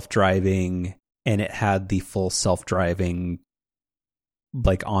full self-driving, and it had the full self-driving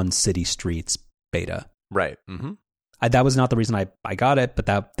like on city streets beta. Right. Mm-hmm. That was not the reason I got it,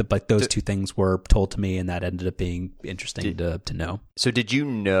 but those two things were told to me, and that ended up being interesting to know. So did you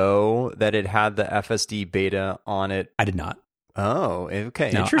know that it had the FSD beta on it? I did not. Oh, okay.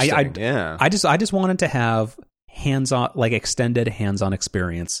 No, interesting. Yeah. I just wanted to have hands-on, like extended hands-on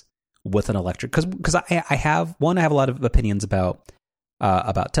experience with an electric, because I have a lot of opinions about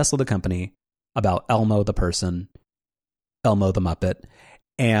Tesla the company, about Elmo the person, Elmo the Muppet,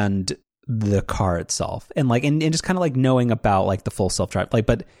 and the car itself, and just kind of like knowing about like the full self-drive, like,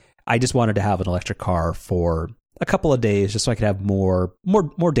 but I just wanted to have an electric car for a couple of days just so I could have more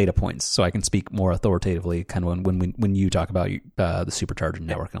data points, so I can speak more authoritatively kind of when you talk about the supercharger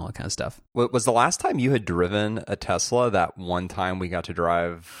network and all that kind of stuff. Was the last time you had driven a Tesla that one time we got to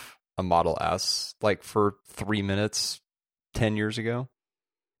drive a Model S like for 3 minutes 10 years ago?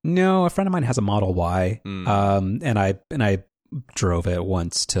 No, a friend of mine has a Model Y, and I drove it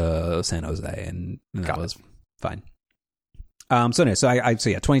once to San Jose, and that was fine. So anyway, so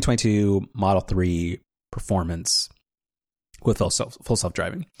 2022 Model 3 Performance with full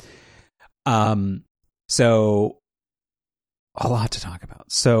self-driving. So a lot to talk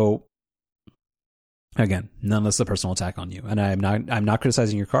about. So again, none of this is a personal attack on you, and I'm not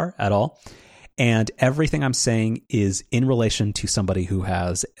criticizing your car at all. And everything I'm saying is in relation to somebody who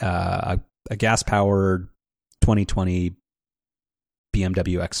has a gas-powered 2020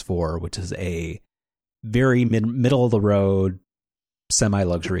 BMW X4, which is a very middle of the road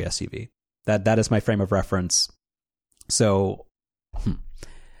semi-luxury SUV. That is my frame of reference. So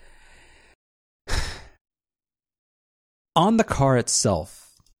on the car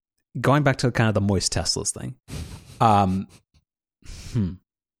itself, going back to kind of the moist Teslas thing,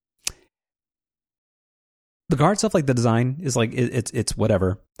 the car itself, like the design is like it's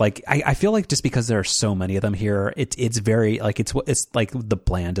whatever. Like I feel like just because there are so many of them here, it's very like it's like the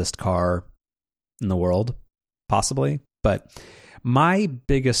blandest car in the world, possibly. But my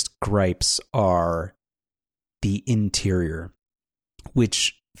biggest gripes are the interior,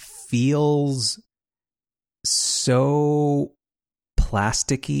 which feels so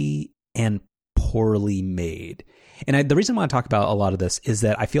plasticky and poorly made. And the reason why I talk about a lot of this is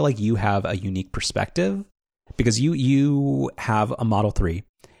that I feel like you have a unique perspective because you have a Model 3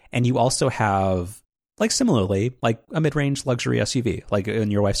 and you also have, like, similarly, like a mid-range luxury SUV, like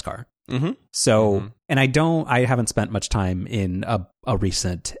in your wife's car. Mm-hmm. So, and I haven't spent much time in a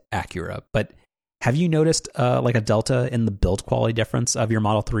recent Acura, but have you noticed like a delta in the build quality difference of your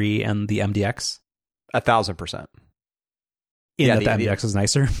Model 3 and the MDX? 1,000%. The MDX is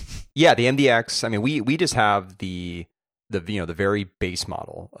nicer. Yeah, the MDX. I mean, we just have the very base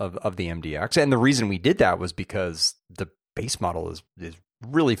model of the MDX, and the reason we did that was because the base model is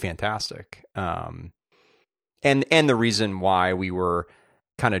really fantastic. And the reason why we were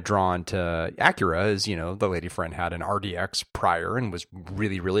kind of drawn to Acura is, the lady friend had an RDX prior and was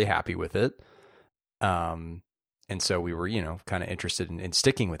really, really happy with it. And so we were, kind of interested in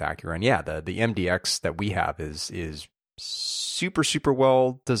sticking with Acura. And yeah, the MDX that we have is super, super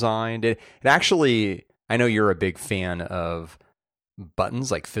well designed. It actually, I know you're a big fan of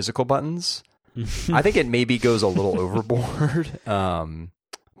buttons, like physical buttons. I think it maybe goes a little overboard.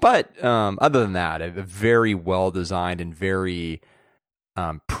 But other than that, a very well designed and very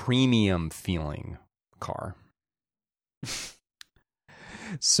premium feeling car.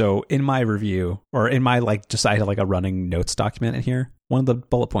 So in my review, or in my I had like a running notes document in here, one of the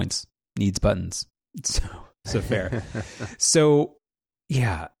bullet points needs buttons. So fair. So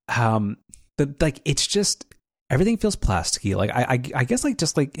yeah, it's just everything feels plasticky. Like I guess like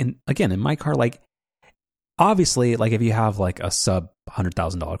just like in my car, like obviously like if you have like a sub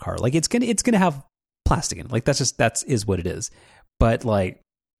 $100,000 car, like it's gonna have plastic in it. Like that is what it is. But like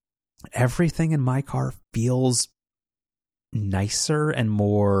everything in my car feels nicer and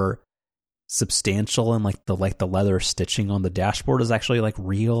more substantial, and like the leather stitching on the dashboard is actually like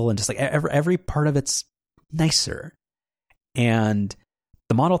real, and just like every part of it's nicer. And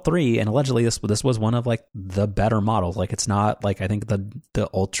the Model 3, and allegedly this was one of like the better models. Like it's not like, I think the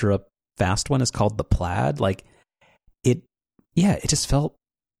ultra fast one is called the Plaid. Like it just felt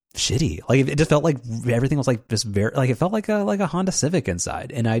shitty. Like it just felt like everything was like just very, like it felt like a Honda Civic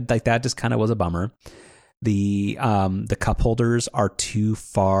inside, and I like that just kind of was a bummer. The cup holders are too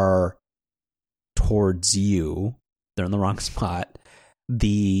far towards you. They're in the wrong spot.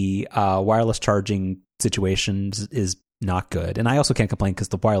 The wireless charging situations is not good. And I also can't complain because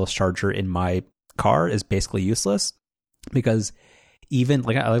the wireless charger in my car is basically useless, because even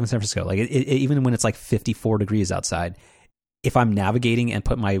like I live in San Francisco, like it even when it's like 54 degrees outside, if I'm navigating and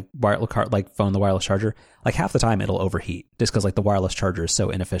put my wireless phone in the wireless charger, like half the time it'll overheat just because like the wireless charger is so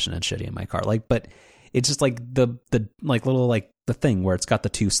inefficient and shitty in my car. Like, but it's just like the like little like the thing where it's got the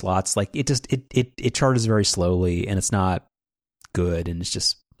two slots, like it just it charges very slowly and it's not good, and it's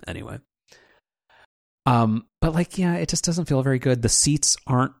just anyway. But like yeah, it just doesn't feel very good. The seats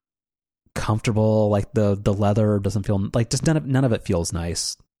aren't comfortable. Like the leather doesn't feel like, just none of it feels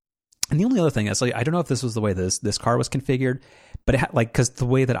nice. And the only other thing is, like, I don't know if this was the way this car was configured, but it like, because the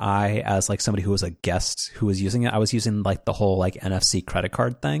way that I, as like somebody who was a guest who was using it, I was using like the whole like NFC credit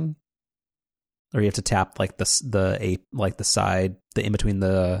card thing, or you have to tap like the side, the in between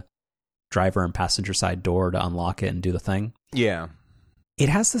the driver and passenger side door to unlock it and do the thing. Yeah, it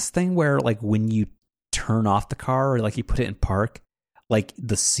has this thing where like when you turn off the car, or like you put it in park, like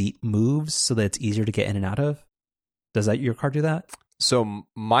the seat moves so that it's easier to get in and out of. Does your car do that? So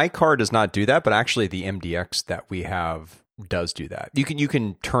my car does not do that, but actually the MDX that we have does do that. You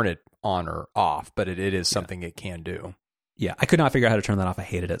can turn it on or off, but it is something it can do. Yeah, I could not figure out how to turn that off. I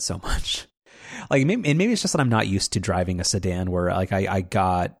hated it so much. Like maybe it's just that I'm not used to driving a sedan where like I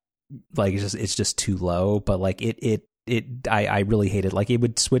got like it's just too low, but like I really hated, like it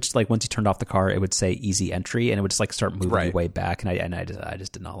would switch, like once you turned off the car, it would say easy entry and it would just like start moving you way back, and I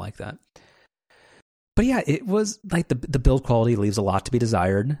just did not like that. But yeah, it was like the build quality leaves a lot to be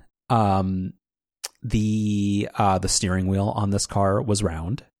desired. The steering wheel on this car was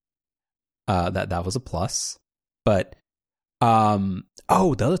round. That was a plus. But the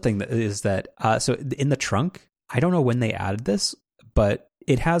other thing is that so in the trunk, I don't know when they added this, but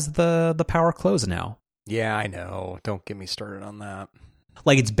it has the power close now. Yeah, I know. Don't get me started on that.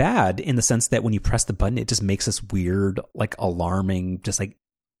 Like it's bad in the sense that when you press the button, it just makes this weird, like alarming, just like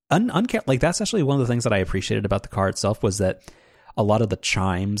like that's actually one of the things that I appreciated about the car itself, was that a lot of the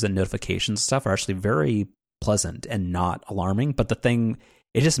chimes and notifications stuff are actually very pleasant and not alarming. But the thing,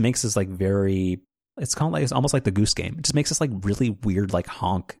 it just makes this like very, it's almost like the Goose Game. It just makes this like really weird like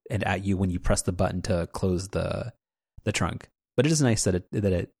honk at you when you press the button to close the trunk. But it is nice that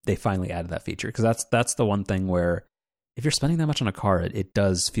they finally added that feature, because that's the one thing where if you're spending that much on a car, it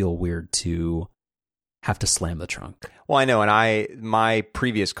does feel weird to have to slam the trunk. Well, I know, and my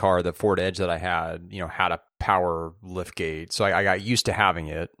previous car, the Ford Edge that I had, had a power lift gate, so I got used to having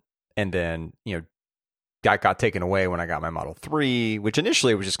it, and then that got taken away when I got my Model 3, which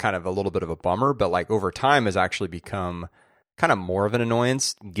initially was just kind of a little bit of a bummer, but like over time has actually become kind of more of an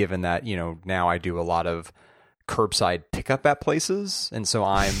annoyance, given that now I do a lot of curbside pickup at places, and so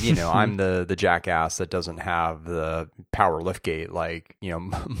I'm I'm the jackass that doesn't have the power lift gate like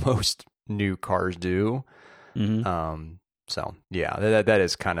most new cars do. Mm-hmm. So yeah, that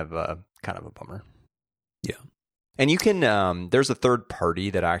is kind of a bummer. Yeah, and you can there's a third party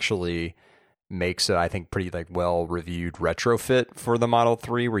that actually makes a, I think, pretty like well reviewed retrofit for the Model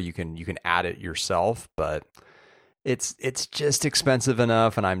 3 where you can add it yourself, but it's just expensive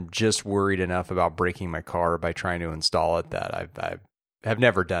enough, and I'm just worried enough about breaking my car by trying to install it that I have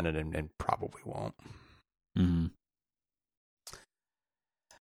never done it and probably won't. Mm-hmm.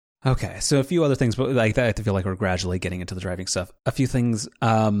 Okay, so a few other things, but like that, I feel like we're gradually getting into the driving stuff. A few things.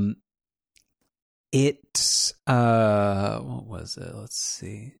 What was it? Let's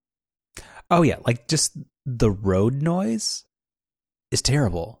see. Oh yeah, like just the road noise is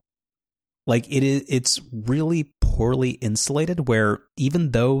terrible. Like it's really poorly insulated, where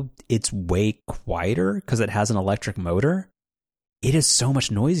even though it's way quieter because it has an electric motor, it is so much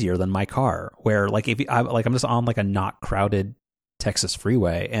noisier than my car. Where like I'm just on like a not crowded Texas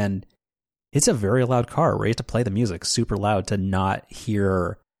freeway, and it's a very loud car where you have to play the music super loud to not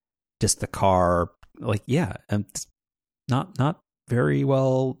hear just the car. Like, yeah, and it's not very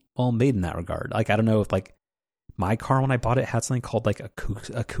well made in that regard. Like, I don't know if like my car when I bought it had something called like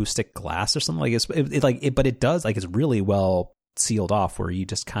acoustic glass or something. Like but it does, like, it's really well sealed off where you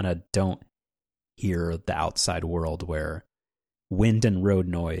just kind of don't hear the outside world, where wind and road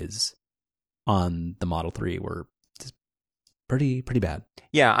noise on the Model 3 were just pretty bad.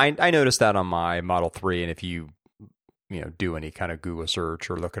 Yeah, I noticed that on my Model 3, and if you do any kind of Google search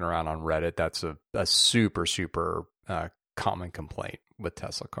or looking around on Reddit, that's a super common complaint with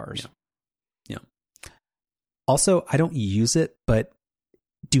Tesla cars. Yeah. Also, I don't use it, but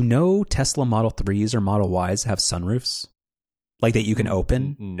do no Tesla Model 3s or Model Ys have sunroofs? Like that you can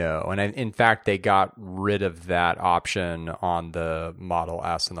open? No. And in fact, they got rid of that option on the Model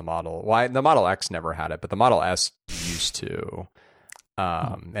S and the Model Y. The Model X never had it, but the Model S used to.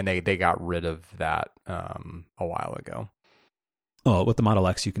 And they got rid of that a while ago. Oh, with the Model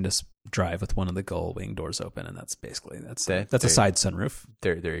X, you can just drive with one of the gull wing doors open, and that's basically that's a side sunroof.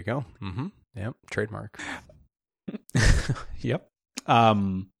 There you go. Mm-hmm. Yep, trademark. Yep.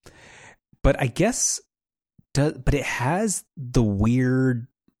 But I guess, but it has the weird,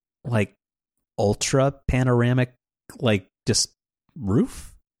 like, ultra panoramic, like, just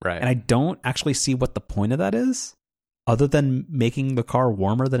roof, right? And I don't actually see what the point of that is, other than making the car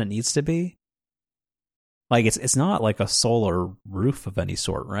warmer than it needs to be. Like, it's not like a solar roof of any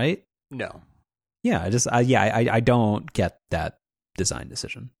sort, right? No. Yeah, I don't get that design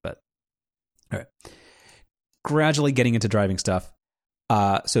decision, but all right. Gradually getting into driving stuff.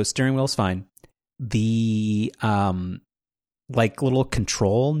 So steering wheel's fine. The like little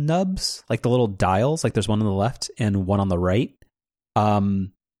control nubs, like the little dials, like there's one on the left and one on the right.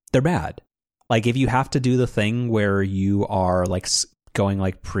 They're bad. Like if you have to do the thing where you are like going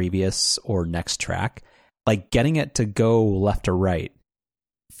like previous or next track, like getting it to go left or right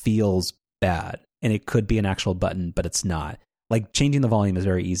feels bad, and it could be an actual button, but it's not. Like changing the volume is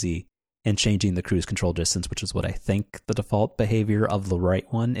very easy, and changing the cruise control distance, which is what I think the default behavior of the right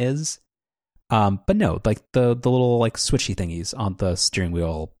one is. But no, like the little like switchy thingies on the steering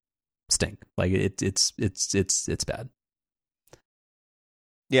wheel stink. Like it's bad.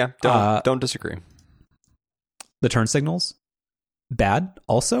 Yeah, don't disagree. The turn signals, bad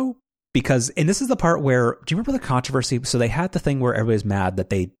also, because, and this is the part where, do you remember the controversy? So they had the thing where everybody's mad that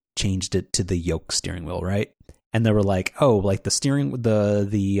they changed it to the yoke steering wheel, right? And they were like, oh, like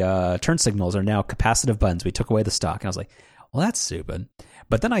the turn signals are now capacitive buttons. We took away the stock. And I was like, well, that's stupid.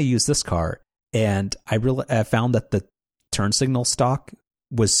 But then I used this car, and I found that the turn signal stock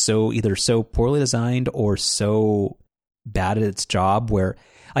was either so poorly designed or so bad at its job, where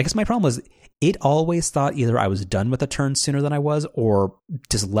I guess my problem was it always thought either I was done with a turn sooner than I was, or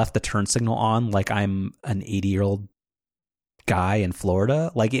just left the turn signal on like I'm an 80-year-old guy in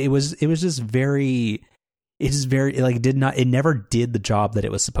Florida. Like it was just very, it never did the job that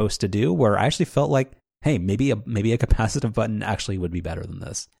it was supposed to do, where I actually felt like, hey, maybe a capacitive button actually would be better than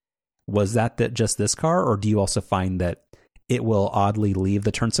this. Was that just this car, or do you also find that it will oddly leave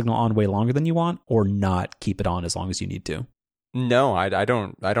the turn signal on way longer than you want, or not keep it on as long as you need to? No, I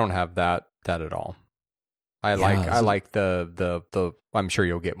don't have that at all. I Yeah, like the I'm sure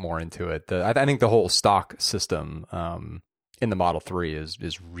you'll get more into it. I think the whole stock system in the Model 3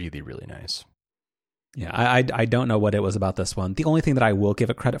 is really, really nice. yeah, I don't know what it was about this one. The only thing that I will give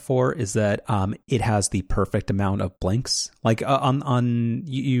it credit for is that it has the perfect amount of blinks. Like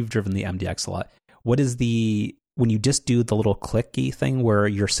you've driven the MDX a lot. What is when you just do the little clicky thing where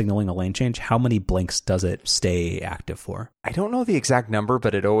you're signaling a lane change, how many blinks does it stay active for? I don't know the exact number,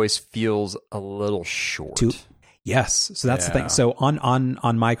 but it always feels a little short. Yes. So that's the thing. So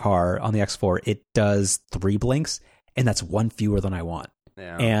on my car, on the X4, it does 3 blinks, and that's one fewer than I want.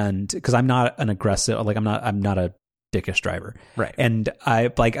 Yeah. And because I'm not an aggressive, like I'm not a dickish driver. Right. And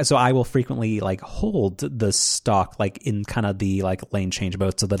so I will frequently like hold the stock like in kind of the like lane change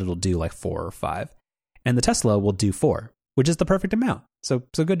mode so that it'll do like 4 or 5. And the Tesla will do 4, which is the perfect amount. So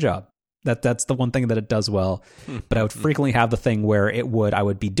good job. That's the one thing that it does well. But I would frequently have the thing where I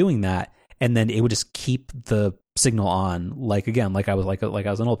would be doing that, and then it would just keep the signal on, like again, like I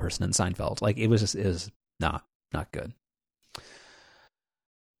was an old person in Seinfeld. Like it is not good.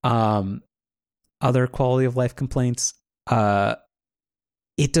 Other quality of life complaints.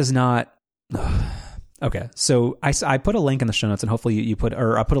 It does not. Okay, so I put a link in the show notes, and hopefully you put,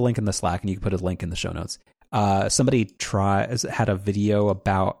 or I put a link in the Slack, and you can put a link in the show notes. Somebody had a video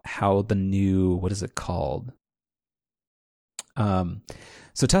about how the new, what is it called?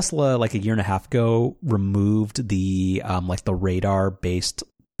 So Tesla, like a year and a half ago, removed the like the radar based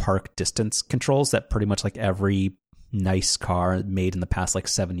park distance controls that pretty much like every nice car made in the past like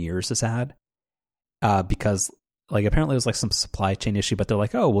 7 years has had, because like apparently it was like some supply chain issue, but they're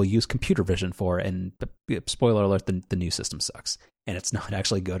like, oh, we'll use computer vision for it, and spoiler alert, the new system sucks and it's not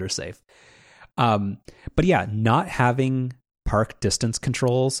actually good or safe. But yeah, not having park distance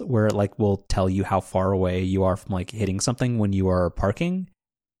controls where it like will tell you how far away you are from like hitting something when you are parking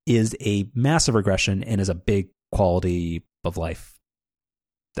is a massive regression and is a big quality of life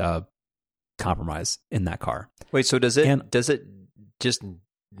compromise in that car. Wait, so does it just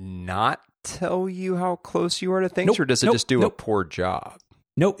not tell you how close you are to things, nope, or does it just do a poor job?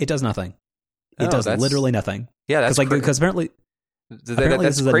 Nope, it does nothing. It does literally nothing. Yeah, that's because apparently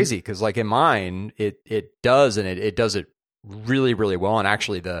that's crazy. Because like in mine, it does, and it does it really, really well. And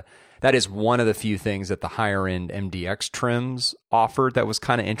actually, that is one of the few things that the higher end MDX trims offered that was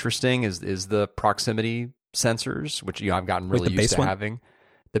kind of interesting. Is the proximity sensors, which I've gotten really used to having.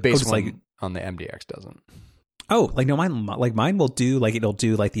 The base one like, on the MDX doesn't. Oh, like no, mine will do like it'll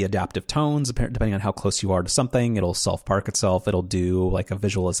do like the adaptive tones depending on how close you are to something. It'll self park itself. It'll do like a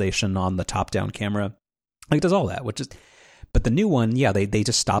visualization on the top down camera. Like it does all that, which is. But the new one, yeah, they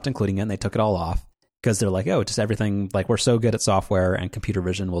just stopped including it and they took it all off because they're like, oh, just everything, like we're so good at software and computer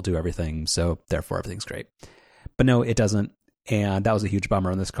vision will do everything, so therefore everything's great. But no, it doesn't, and that was a huge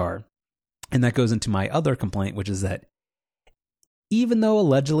bummer on this car. And that goes into my other complaint, which is that even though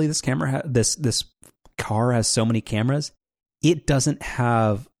allegedly this car has so many cameras, it doesn't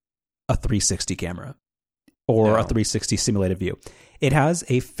have a 360 camera or a 360 simulated view. It has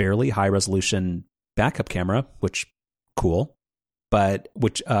a fairly high resolution backup camera, which cool, but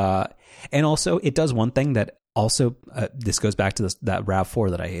and also it does one thing that also this goes back to that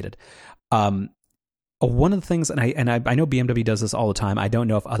RAV4 that I hated. One of the things, and I know BMW does this all the time. I don't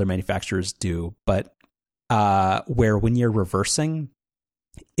know if other manufacturers do, but where when you're reversing,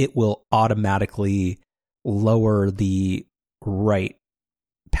 it will automatically lower the right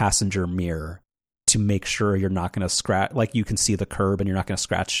passenger mirror to make sure you're not going to scratch, like you can see the curb and you're not going to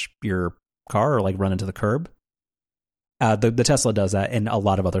scratch your car or like run into the curb. The Tesla does that, and a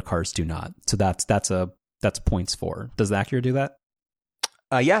lot of other cars do not. So that's points for. Does the Acura do that?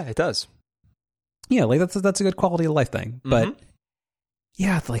 Yeah, it does. Yeah, like that's a good quality of life thing. But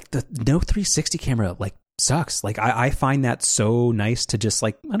yeah, like the no 360 camera like sucks. Like I find that so nice to just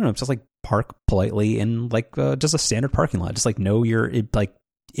like, I don't know, just like park politely in like just a standard parking lot. Just like know you're like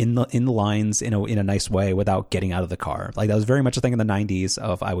in the lines in a nice way without getting out of the car. Like that was very much a thing in the 90s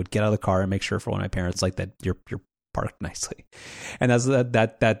of I would get out of the car and make sure for one of my parents like that you're parked nicely. And that's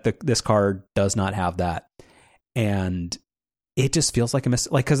this car does not have that. And it just feels like a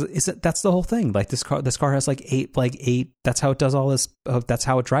like, cause that's the whole thing. Like this car has like eight, that's how it does all this. That's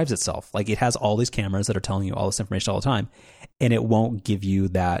how it drives itself. Like it has all these cameras that are telling you all this information all the time, and it won't give you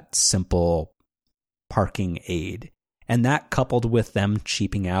that simple parking aid. And that coupled with them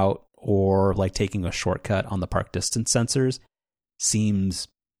cheaping out or like taking a shortcut on the park distance sensors seems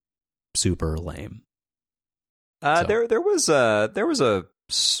super lame. So. There was a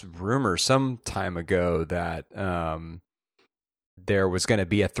rumor some time ago that there was going to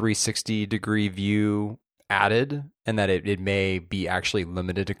be a 360 degree view added, and that it may be actually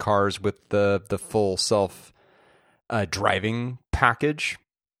limited to cars with the full self driving package,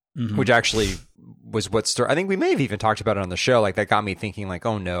 which actually was what I think we may have even talked about it on the show. Like that got me thinking, like,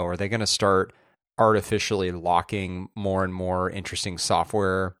 oh no, are they going to start artificially locking more and more interesting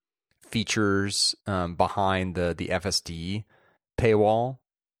software features behind the FSD paywall?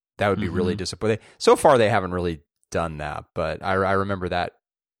 That would be really disappointing. So far, they haven't really done that, but I remember that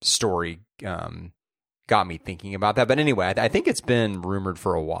story got me thinking about that. But anyway, I think it's been rumored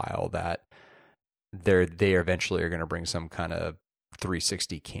for a while that they eventually are going to bring some kind of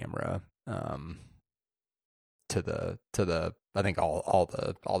 360 camera to the I think all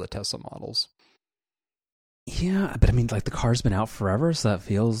the Tesla models. Yeah, but I mean, like the car's been out forever, so that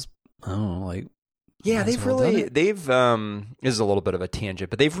feels like they've really this is a little bit of a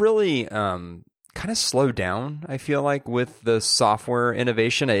tangent, but they've really kind of slowed down, I feel like, with the software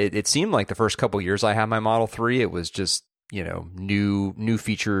innovation. It seemed like the first couple years I had my Model 3, it was just, new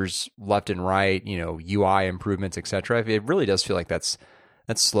features left and right, UI improvements, etc. It really does feel like that's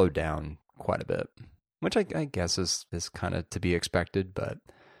slowed down quite a bit, which I guess is kind of to be expected. But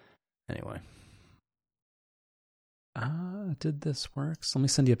anyway. Did this work? So let me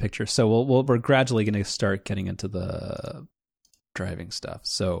send you a picture. So we're gradually going to start getting into the driving stuff.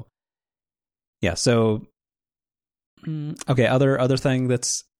 So yeah. So okay. Other thing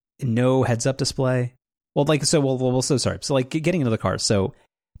that's no heads up display. Well, like so sorry. So like getting into the car. So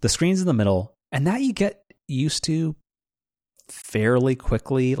the screen's in the middle, and that you get used to fairly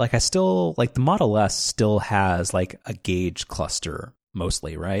quickly. Like I still like the Model S still has like a gauge cluster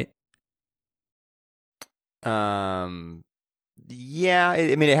mostly, right? Yeah,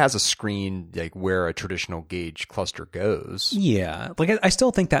 I mean, it has a screen like where a traditional gauge cluster goes. Yeah, like I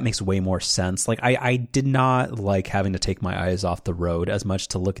still think that makes way more sense. Like I did not like having to take my eyes off the road as much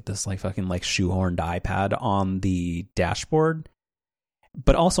to look at this like fucking like shoehorned iPad on the dashboard.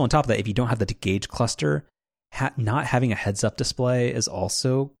 But also on top of that, if you don't have the gauge cluster, not having a heads up display is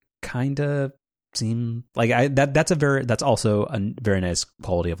also kind of seem like that's also a very nice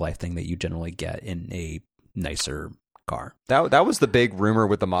quality of life thing that you generally get in a nicer car. That was the big rumor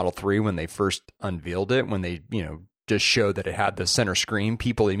with the Model 3 when they first unveiled it, when they, just showed that it had the center screen.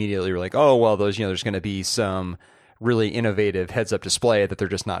 People immediately were like, oh, well, those, there's going to be some really innovative heads up display that they're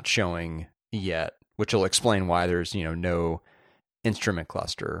just not showing yet, which will explain why there's, no instrument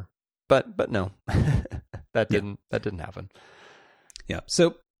cluster. But no, that didn't happen. Yeah.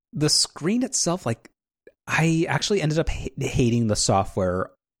 So the screen itself, like I actually ended up hating the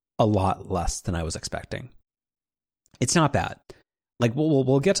software a lot less than I was expecting. It's not bad. Like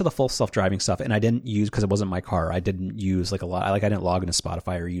we'll get to the full self-driving stuff, and I didn't use, because it wasn't my car, I didn't use like a lot. Like I didn't log into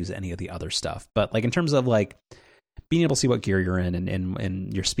Spotify or use any of the other stuff. But like in terms of like being able to see what gear you're in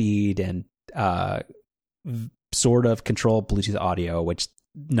and your speed and sort of control Bluetooth audio, which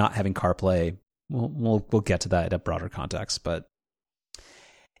not having CarPlay, we'll get to that in a broader context, but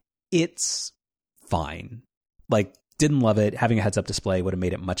it's fine. Like didn't love it. Having a heads up display would have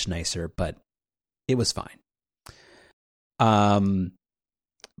made it much nicer, but it was fine.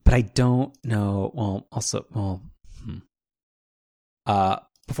 But I don't know. Well, also,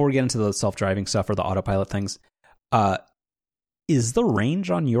 before we get into the self-driving stuff or the autopilot things, is the range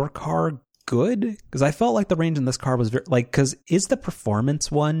on your car good? Because I felt like the range in this car was very, like, because is the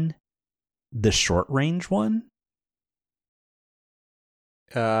performance one the short range one?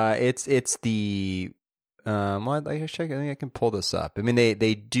 It's the well, I think I can pull this up. I mean,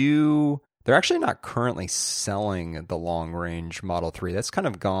 they're actually not currently selling the long range Model 3. That's kind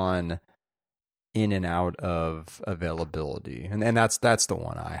of gone in and out of availability. And that's the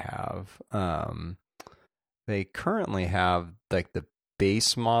one I have. They currently have like the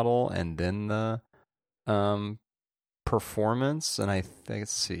base model and then the performance, and I think,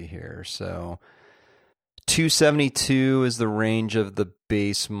 let's see here. So 272 is the range of the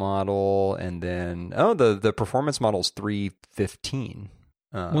base model, and then the performance model is 315.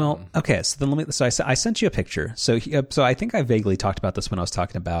 Well, okay. So then I sent you a picture. So I think I vaguely talked about this when I was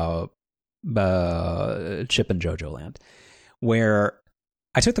talking about Chip and JoJo Land, where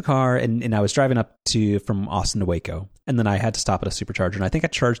I took the car and I was driving up from Austin to Waco, and then I had to stop at a supercharger, and I think I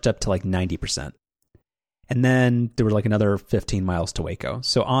charged up to like 90%. And then there were like another 15 miles to Waco.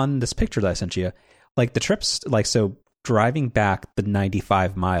 So on this picture that I sent you, like the trips, like, so driving back the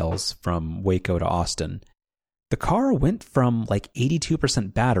 95 miles from Waco to Austin, the car went from like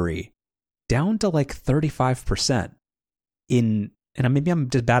 82% battery down to like 35% and maybe I'm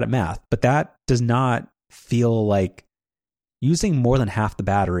just bad at math, but that does not feel like using more than half the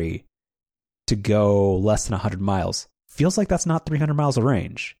battery to go less than 100 miles. Feels like that's not 300 miles of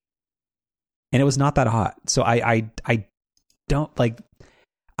range. and it was not that hot. So I don't like.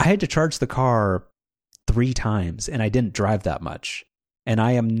 I had to charge the car 3 times, and I didn't drive that much. And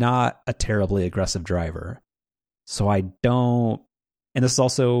I am not a terribly aggressive driver, so I don't. And this is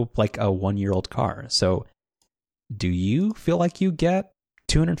also like a 1-year-old car. So, do you feel like you get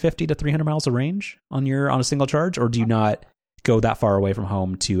 250 to 300 miles of range on a single charge, or do you not go that far away from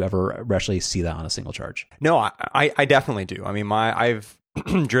home to ever actually see that on a single charge? No, I definitely do. I mean, I've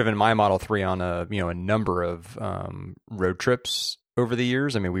driven my Model 3 on a number of road trips over the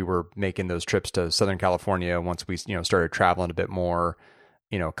years. I mean, we were making those trips to Southern California once we started traveling a bit more,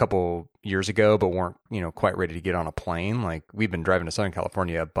 a couple years ago, but weren't quite ready to get on a plane. Like, we've been driving to Southern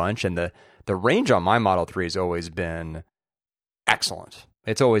California a bunch, and the range on my Model 3 has always been excellent.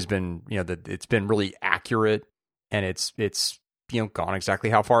 It's always been it's been really accurate, and it's gone exactly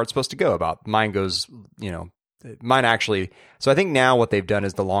how far it's supposed to go. About mine goes mine actually. So I think now what they've done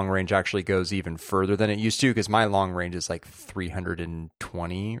is the long range actually goes even further than it used to, because my long range is like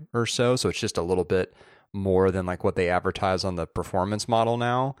 320 or so. So it's just a little bit more than like what they advertise on the performance model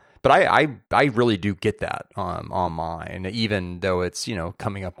now. But I really do get that on mine, even though it's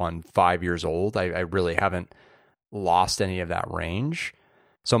coming up on 5 years old. I really haven't lost any of that range.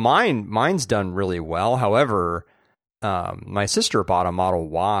 So mine's done really well. However, my sister bought a Model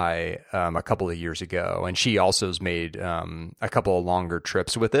Y a couple of years ago, and she also has made a couple of longer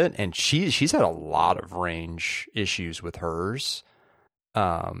trips with it, and she's had a lot of range issues with hers.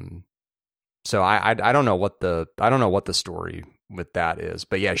 So I don't know what the story with that is,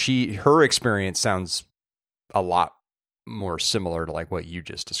 but yeah, her experience sounds a lot more similar to like what you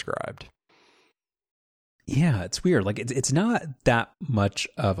just described. Yeah, it's weird. Like it's not that much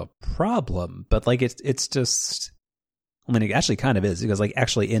of a problem, but like it's just. I mean, it actually kind of is, because like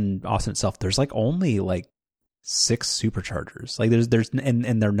actually in Austin itself, there's like only like 6 superchargers. Like there's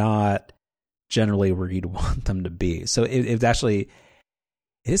and they're not generally where you'd want them to be. So it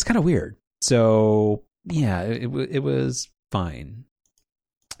is kind of weird. So yeah, it was fine.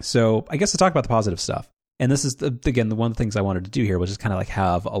 So I guess to talk about the positive stuff, and this is again the one of the things I wanted to do here was just kind of like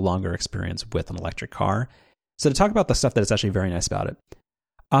have a longer experience with an electric car. So to talk about the stuff that is actually very nice about it,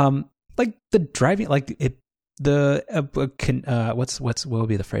 like the driving, like it. What would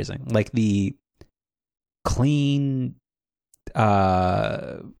be the phrasing? Like the clean,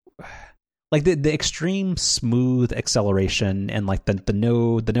 like the extreme smooth acceleration, and like the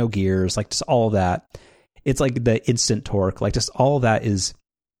no gears, like just all of that. It's like the instant torque, like just all of that is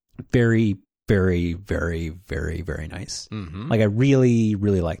very, very, very, very, very nice. Mm-hmm. Like I really,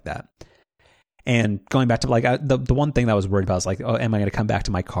 really like that. And going back to like the one thing that I was worried about is like, oh, am I going to come back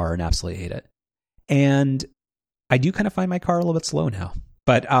to my car and absolutely hate it? And I do kind of find my car a little bit slow now,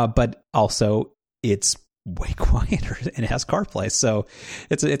 but also it's way quieter and it has CarPlay, so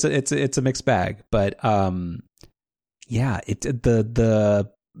it's a mixed bag. But yeah,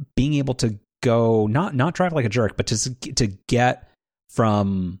 the being able to go not drive like a jerk, but to get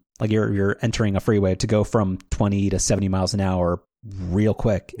from like you're entering a freeway to go from 20 to 70 miles an hour real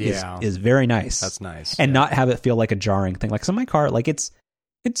quick is very nice. That's nice, and not have it feel like a jarring thing. Like so, my car, like it's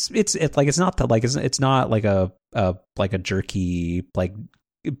like it's not that like it's not like a jerky like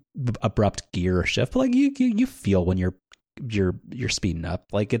abrupt gear shift, but like you feel when you're speeding up.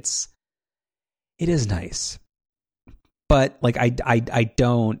 Like it is nice, but like I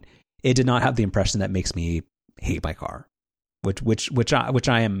don't. It did not have the impression that makes me hate my car, which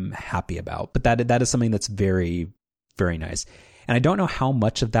I am happy about. But that is something that's very, very nice. And I don't know how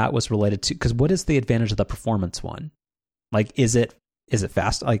much of that was related to, because what is the advantage of the performance one? Like, is it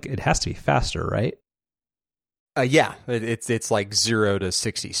fast? Like, it has to be faster, right? Yeah, it's like 0 to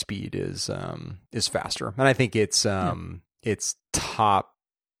 60 speed is faster, and I think it's top.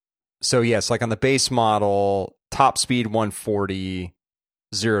 So yes, like on the base model, top speed 140,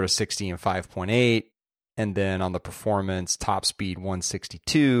 0 to 60 in 5.8, and then on the performance, top speed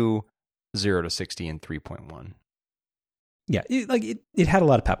 162, 0 to 60 in 3.1. Yeah, it had a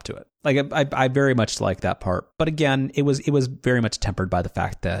lot of pep to it. Like I very much like that part, but again, it was very much tempered by the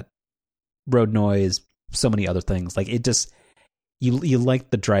fact that road noise, so many other things. Like it just you like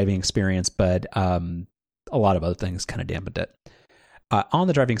the driving experience, but a lot of other things kind of dampened it. On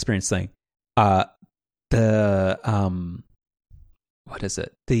the driving experience thing, what is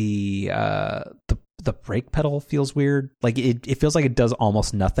it? The brake pedal feels weird. Like it feels like it does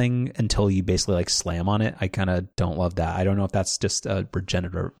almost nothing until you basically like slam on it. I kind of don't love that. I don't know if that's just a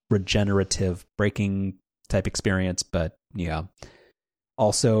regenerative braking type experience, but yeah.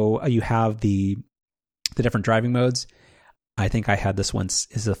 Also, you have the different driving modes. I think I had this once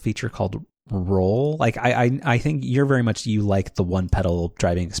is a feature called roll. Like I think you're very much, you like the one pedal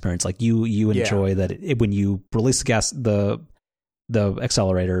driving experience. Like you enjoy that when you release the gas, the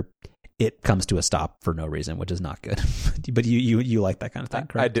accelerator, it comes to a stop for no reason, which is not good. But you like that kind of thing,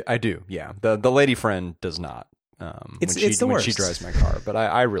 correct? I do. Yeah. The lady friend does not. It's the worst. When she drives my car, but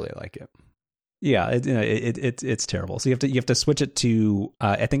I really like it. Yeah, it's terrible. So you have to switch it to.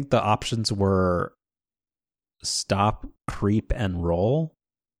 I think the options were stop, creep, and roll,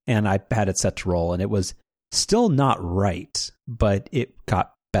 and I had it set to roll, and it was still not right, but it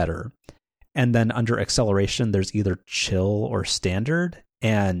got better. And then under acceleration, there's either chill or standard,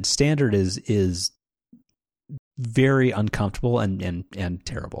 and standard is very uncomfortable and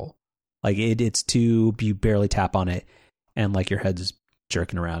terrible. Like it's too, you barely tap on it, and like your head's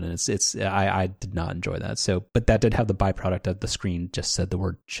jerking around, and I did not enjoy that. So, but that did have the byproduct of the screen just said the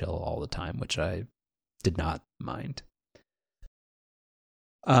word chill all the time, which I did not mind.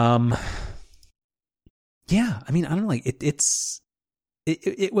 Yeah, I mean, I don't know, like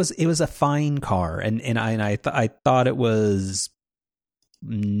it was a fine car, and I thought it was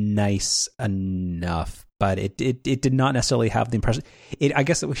nice enough, but it did not necessarily have the impression. I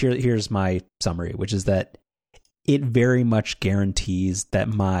guess here's my summary, which is that it very much guarantees that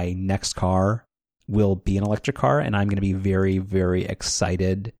my next car will be an electric car, and I'm going to be very, very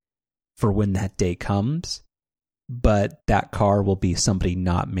excited for when that day comes. But that car will be somebody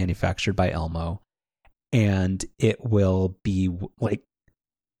not manufactured by Elmo, and it will be like,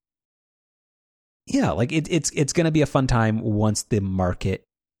 yeah, like it's going to be a fun time once the market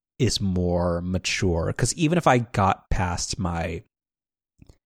is more mature. Because even if I got past my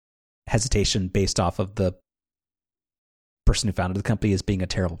hesitation based off of the person who founded the company as being a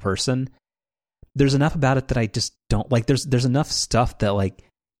terrible person, there's enough about it that I just don't like. There's enough stuff that, like,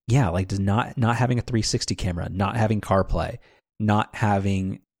 yeah, like does not having a 360 camera, not having CarPlay, not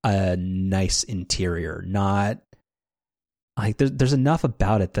having a nice interior, not like there's enough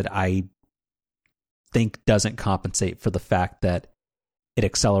about it that I think doesn't compensate for the fact that it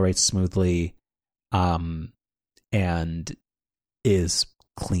accelerates smoothly, and is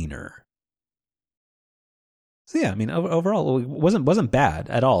cleaner. So yeah, I mean, overall, it wasn't bad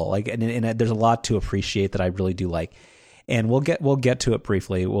at all. Like, and there's a lot to appreciate that I really do like, and we'll get to it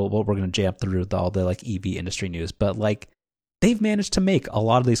briefly. We're going to jam through all the like EV industry news, but like they've managed to make a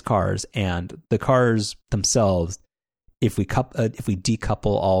lot of these cars, and the cars themselves, if we decouple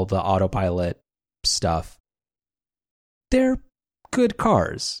all the autopilot stuff, they're good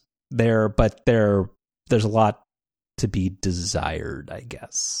cars. But there's a lot to be desired, I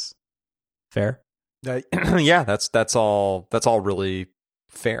guess. Fair? Yeah, that's all really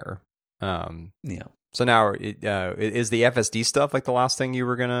fair. Yeah. So now, is the FSD stuff like the last thing you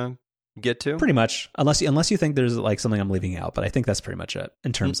were gonna get to? Pretty much, unless you think there's like something I'm leaving out, but I think that's pretty much it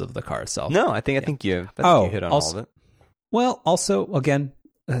in terms of the car itself. No, I think you hit on all of it. Well, also again,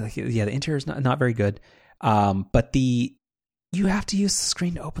 yeah, the interior is not very good, but you have to use the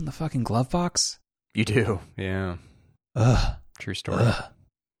screen to open the fucking glove box. You do, yeah. Ugh. True story. Ugh.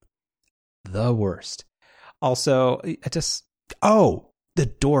 The worst. Also, the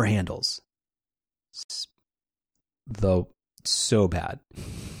door handles. Though so bad.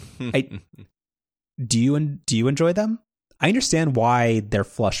 Do you enjoy them? I understand why they're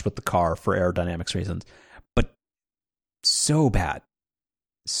flush with the car for aerodynamics reasons, but so bad.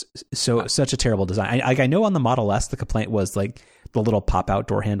 Such a terrible design. I know on the Model S the complaint was like the little pop out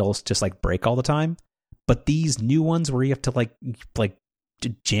door handles just like break all the time, but these new ones where you have to like to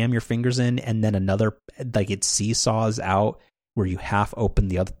jam your fingers in, and then another, like it seesaws out where you half open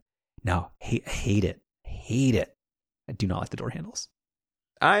the other. No, hate it. I do not like the door handles.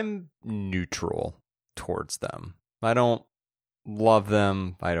 I'm neutral towards them. I don't love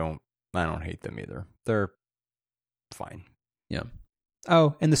them. I don't hate them either. They're fine. Yeah.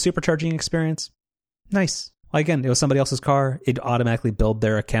 Oh, and the supercharging experience, nice. Again, it was somebody else's car. It automatically billed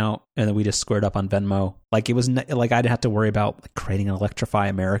their account, and then we just squared up on Venmo. Like it was like I didn't have to worry about like creating an Electrify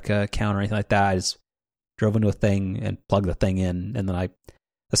America account or anything like that. I just drove into a thing and plugged the thing in, and then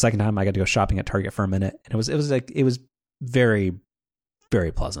the second time I got to go shopping at Target for a minute, and it was very,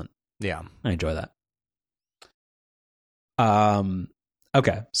 very pleasant. Yeah, I enjoy that.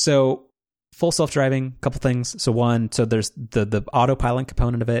 Okay, so full self-driving, couple things. So there's the autopilot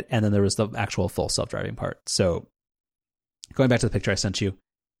component of it, and then there was the actual full self-driving part. So going back to the picture I sent you,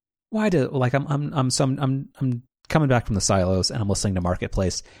 I'm coming back from the silos and I'm listening to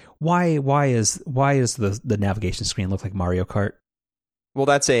Marketplace. Why is the navigation screen look like Mario Kart? Well,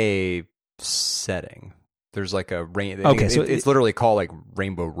 that's a setting. There's like a rain. Okay, so it's literally called like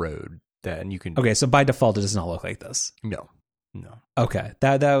Rainbow Road. And you can. Okay, so by default it does not look like this. No. Okay,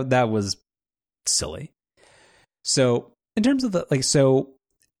 that was silly. So in terms of the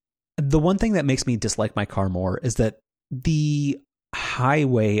one thing that makes me dislike my car more is that the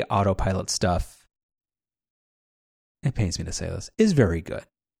highway autopilot stuff, it pains me to say this, is very good.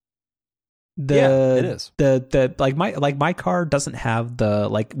 It is. My car doesn't have the,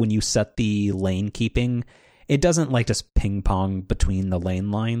 like, when you set the lane keeping, it doesn't like just ping pong between the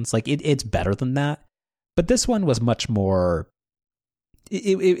lane lines. Like it's better than that. But this one was much more.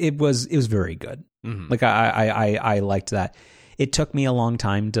 It was very good. Mm-hmm. Like I liked that. It took me a long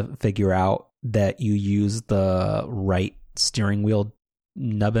time to figure out that you use the right steering wheel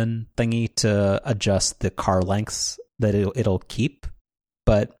nubbin thingy to adjust the car lengths that it'll keep,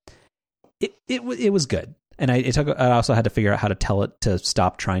 but it was good. And I also had to figure out how to tell it to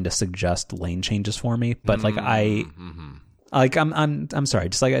stop trying to suggest lane changes for me. But I'm sorry.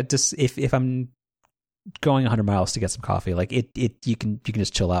 Just if I'm going 100 miles to get some coffee, like you can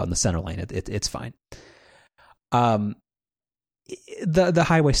just chill out in the center lane. It's fine. The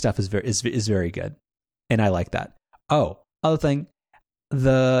highway stuff is very good, and I like that. Oh, other thing,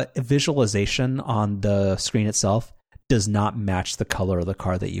 the visualization on the screen itself does not match the color of the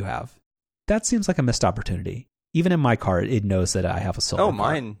car that you have. That seems like a missed opportunity. Even in my car, it knows that I have a silver. Oh,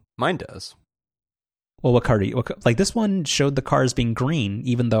 mine does. Well, what car do you like? This one showed the car as being green,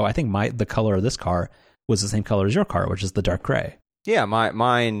 even though I think the color of this car was the same color as your car, which is the dark gray. Yeah,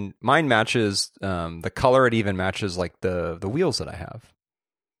 mine matches the color. It even matches like the wheels that I have.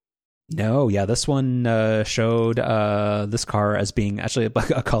 No, yeah, this one showed this car as being actually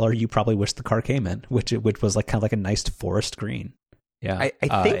a color you probably wish the car came in, which was like kind of like a nice forest green. Yeah, I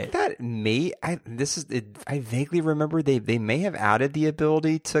think that I vaguely remember they may have added the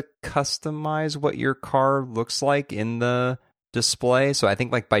ability to customize what your car looks like in the display. So I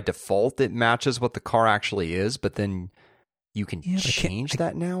think like by default it matches what the car actually is, but then you can change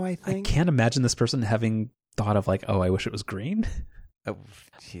that now. I think I can't imagine this person having thought of like, oh, I wish it was green.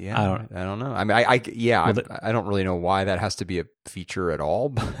 Yeah, I don't know. I mean, I don't really know why that has to be a feature at all,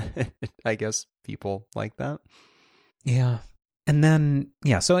 but I guess people like that. Yeah. And then,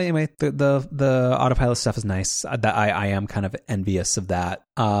 so anyway, the autopilot stuff is nice. I am kind of envious of that.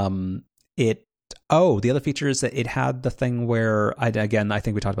 The other feature is that it had the thing where, I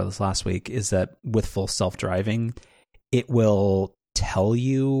think we talked about this last week, is that with full self-driving, it will tell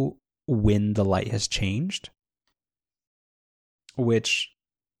you when the light has changed, which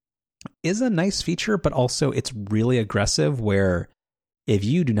is a nice feature, but also it's really aggressive, where if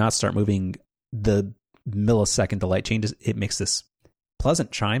you do not start moving the millisecond the light changes, it makes this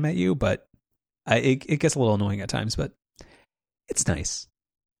pleasant chime at you, but it gets a little annoying at times, but it's nice.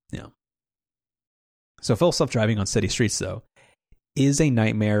 Yeah. So full self-driving on city streets, though, is a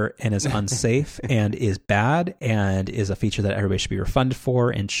nightmare and is unsafe and is bad and is a feature that everybody should be refunded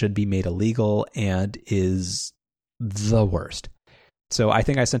for and should be made illegal and is the worst. So I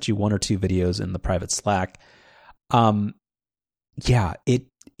think I sent you one or two videos in the private Slack. In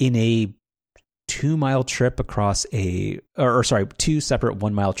a 2-mile trip across two separate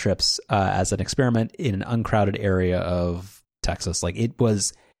 1-mile trips as an experiment in an uncrowded area of Texas. Like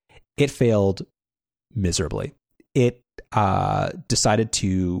it failed miserably. It decided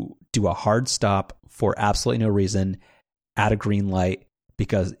to do a hard stop for absolutely no reason at a green light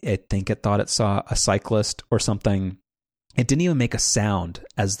because it thought it saw a cyclist or something. It didn't even make a sound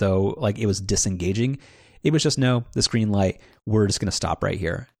as though like it was disengaging. It was just, no, this green light, we're just going to stop right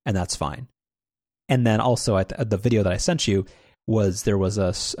here. And that's fine. And then also at the video that I sent you there was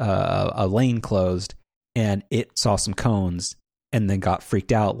a lane closed and it saw some cones and then got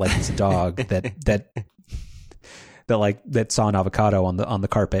freaked out like it's a dog that saw an avocado on the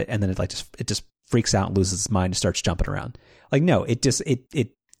carpet, and then it just freaks out and loses its mind and starts jumping around. Like, no, it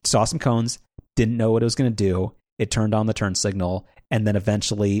saw some cones, didn't know what it was going to do. It turned on the turn signal and then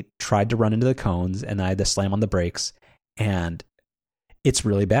eventually tried to run into the cones, and I had to slam on the brakes, and it's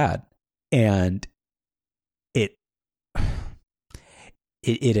really bad. And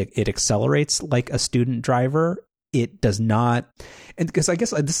it accelerates like a student driver. It does not, and because I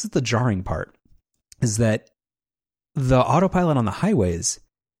guess this is the jarring part, is that the autopilot on the highways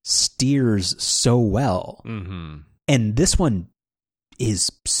steers so well, and this one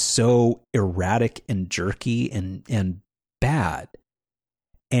is so erratic and jerky and bad,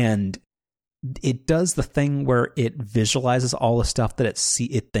 and it does the thing where it visualizes all the stuff that it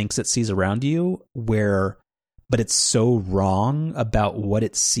thinks it sees around you, but it's so wrong about what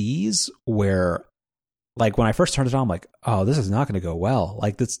it sees, where like when I first turned it on, I'm like, oh, this is not going to go well.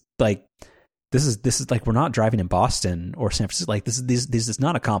 This is like, we're not driving in Boston or San Francisco. Like this is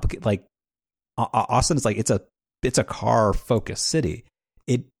not a complicated, like Austin is like, it's a car focused city.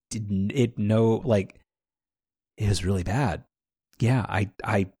 it was really bad. Yeah,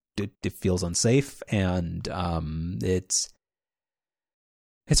 it feels unsafe, and it's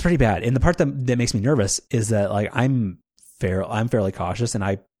pretty bad. And the part that makes me nervous is that like I'm fairly cautious, and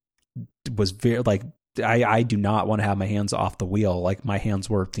I was very like I do not want to have my hands off the wheel. Like my hands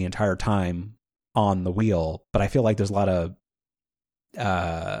were the entire time on the wheel, but I feel like there's a lot of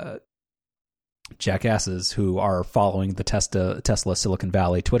jackasses who are following the Tesla Silicon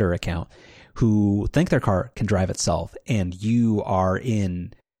Valley Twitter account who think their car can drive itself, and you are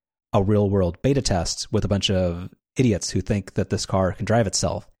in a real world beta test with a bunch of idiots who think that this car can drive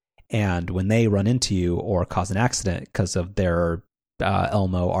itself. And when they run into you or cause an accident because of their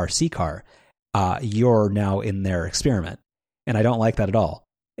Elmo RC car, you're now in their experiment. And I don't like that at all.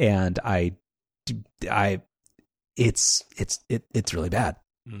 And it's really bad.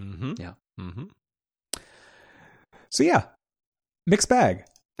 Mm-hmm. Yeah. Mm-hmm. So yeah, mixed bag.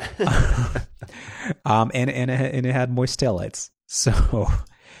 And it had moist taillights. So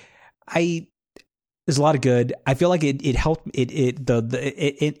there's a lot of good. I feel like it helped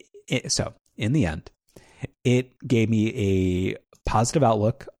so in the end, it gave me a positive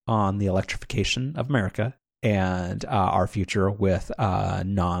outlook on the electrification of America and our future with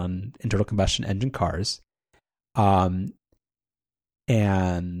non-internal combustion engine cars. And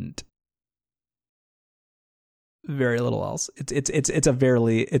very little else. It's a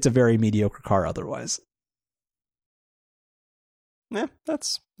very mediocre car otherwise. Yeah,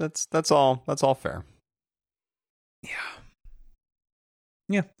 that's all fair.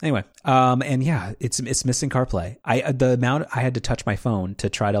 Yeah. Anyway, and yeah, it's missing CarPlay. The amount I had to touch my phone to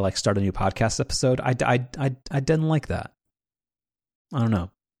try to like start a new podcast episode, I didn't like that. I don't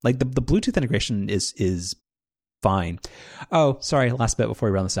know. Like the Bluetooth integration is fine. Oh, sorry. Last bit before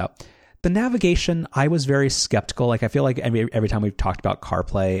we round this out. The navigation, I was very skeptical. Like I feel like every time we've talked about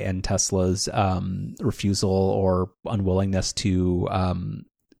CarPlay and Tesla's refusal or unwillingness to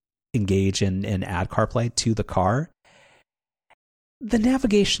engage and add CarPlay to the car, the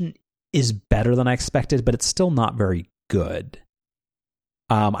navigation is better than I expected, but it's still not very good.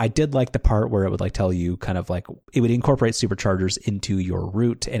 I did like the part where it would like tell you kind of like it would incorporate superchargers into your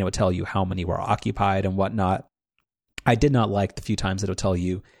route, and it would tell you how many were occupied and whatnot. I did not like the few times that it would tell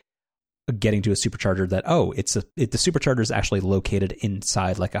you getting to a supercharger that the supercharger is actually located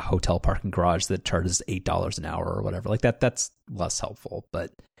inside like a hotel parking garage that charges $8 an hour or whatever. Like that's less helpful,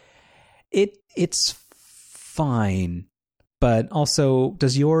 but it's fine. But also,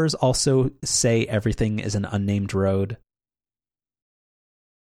 does yours also say everything is an unnamed road?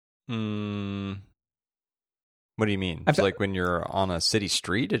 What do you mean? It's like when you're on a city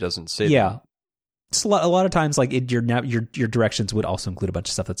street, it doesn't say. Yeah. Just a lot of times, like your directions would also include a bunch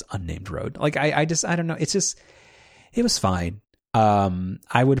of stuff that's unnamed road. Like I don't know. It's just, it was fine.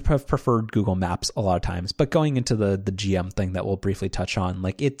 I would have preferred Google Maps a lot of times, but going into the GM thing that we'll briefly touch on,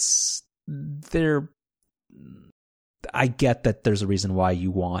 like I get that there's a reason why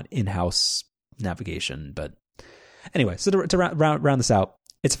you want in-house navigation, but anyway, so to round this out,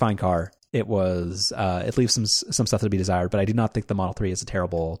 it's a fine car. It was, it leaves some stuff to be desired, but I do not think the Model 3 is a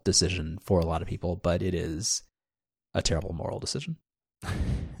terrible decision for a lot of people, but it is a terrible moral decision.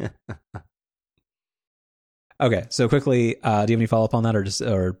 Okay, so quickly, do you have any follow up on that,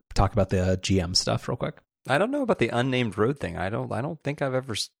 or talk about the GM stuff real quick? I don't know about the unnamed road thing. I don't think I've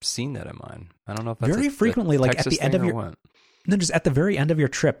ever seen that in mine. I don't know if that's very frequently, like Texas at the end of your what. No, just at the very end of your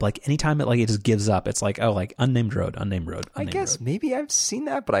trip, like anytime it just gives up, it's like, oh, like unnamed road. I guess road. Maybe I've seen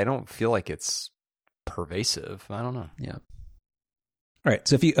that, but I don't feel like it's pervasive. I don't know. Yeah. All right.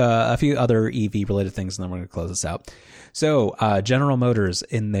 So a few other EV related things, and then we're going to close this out. So General Motors,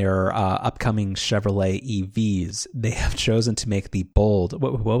 in their upcoming Chevrolet EVs, they have chosen to make the bold.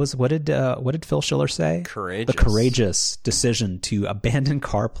 What did Phil Schiller say? Courageous. The courageous decision to abandon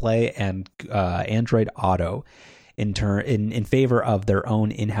CarPlay and Android Auto in favor of their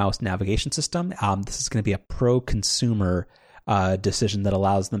own in-house navigation system. This is going to be a pro-consumer decision that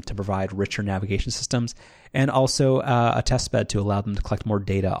allows them to provide richer navigation systems, and also a test bed to allow them to collect more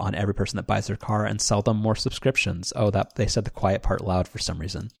data on every person that buys their car and sell them more subscriptions. Oh, that they said the quiet part loud for some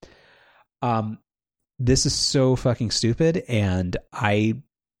reason. This is so fucking stupid, and I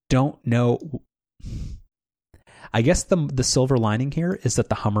don't know. I guess the silver lining here is that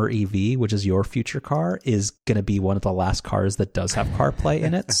the Hummer EV, which is your future car, is going to be one of the last cars that does have CarPlay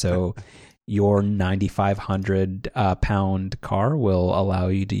in it. So your 9,500 pound car will allow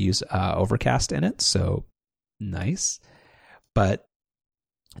you to use Overcast in it. So nice. But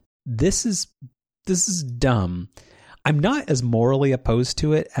this is dumb. I'm not as morally opposed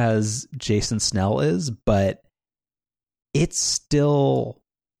to it as Jason Snell is, but it's still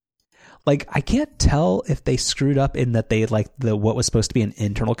Like, I can't tell if they screwed up in that they like what was supposed to be an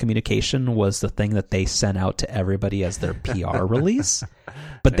internal communication was the thing that they sent out to everybody as their PR release.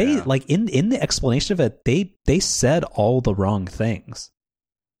 But they like in the explanation of it, they said all the wrong things.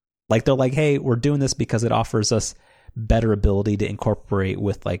 Like, they're like, hey, we're doing this because it offers us better ability to incorporate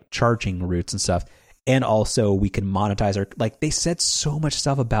with like charging routes and stuff. And also we can monetize our, like, they said so much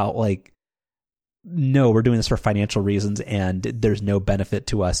stuff about like, no, we're doing this for financial reasons, and there's no benefit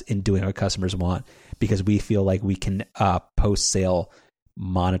to us in doing what customers want because we feel like we can post-sale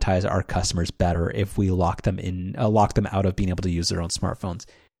monetize our customers better if we lock them out of being able to use their own smartphones,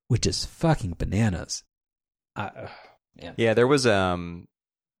 which is fucking bananas. Yeah, there was a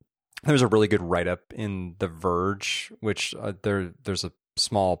really good write-up in The Verge, which there's a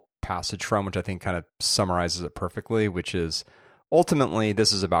small passage from, which I think kind of summarizes it perfectly, which is, ultimately,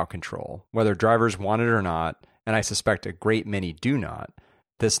 this is about control. Whether drivers want it or not, and I suspect a great many do not,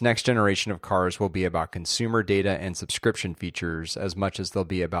 this next generation of cars will be about consumer data and subscription features as much as they'll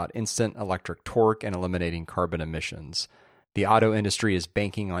be about instant electric torque and eliminating carbon emissions. The auto industry is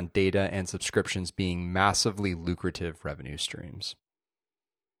banking on data and subscriptions being massively lucrative revenue streams.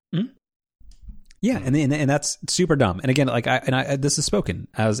 Mm-hmm. Yeah, and that's super dumb. And again, like this is spoken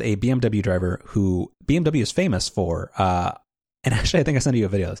as a BMW driver who BMW is famous for. And actually, I think I sent you a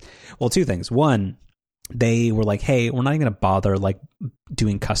video of this. Well, two things. One, they were like, hey, we're not even going to bother like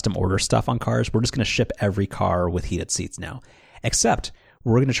doing custom order stuff on cars. We're just going to ship every car with heated seats now. Except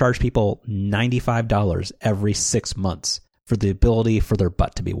we're going to charge people $95 every 6 months for the ability for their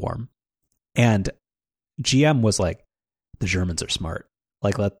butt to be warm. And GM was like, the Germans are smart.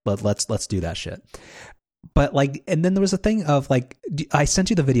 Like, let's do that shit. But like, and then there was a thing of like, I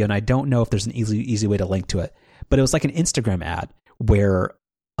sent you the video and I don't know if there's an easy way to link to it, but it was like an Instagram ad where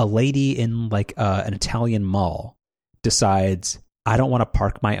a lady in like an Italian mall decides, I don't want to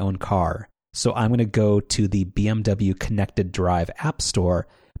park my own car, so I'm going to go to the BMW Connected Drive app store,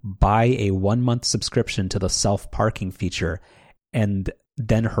 buy a 1-month subscription to the self-parking feature, and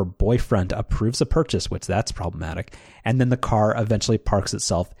then her boyfriend approves a purchase, which that's problematic, and then the car eventually parks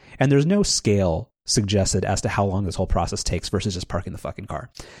itself, and there's no scale suggested as to how long this whole process takes versus just parking the fucking car.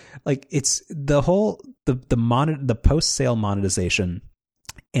 Like, it's the whole the post-sale monetization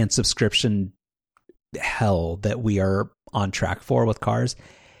and subscription hell that we are on track for with cars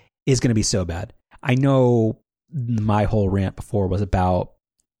is going to be so bad. I know my whole rant before was about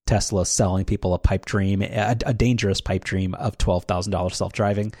Tesla selling people a pipe dream, a dangerous pipe dream of $12,000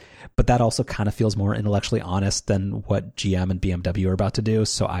 self-driving, but that also kind of feels more intellectually honest than what GM and BMW are about to do.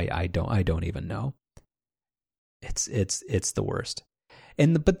 So I don't even know. It's the worst.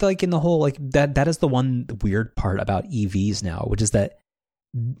 But like in the whole, like that is the one weird part about EVs now, which is that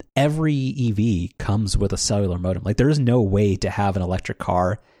every EV comes with a cellular modem. Like, there is no way to have an electric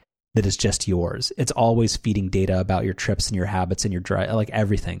car that is just yours. It's always feeding data about your trips and your habits and your drive, like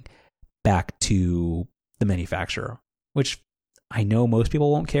everything, back to the manufacturer, which I know most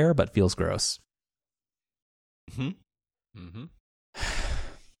people won't care, but feels gross. Mm-hmm. Mm-hmm.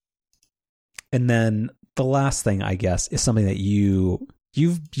 And then the last thing, I guess, is something that you've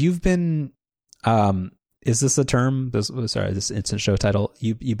been, is this a term? This instant show title.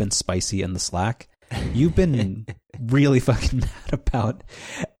 You've been spicy in the Slack. You've been really fucking mad about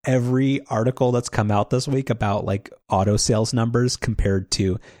every article that's come out this week about like auto sales numbers compared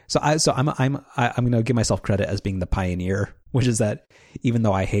to. I'm going to give myself credit as being the pioneer, which is that even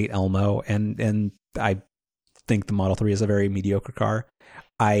though I hate Elmo and I think the Model 3 is a very mediocre car,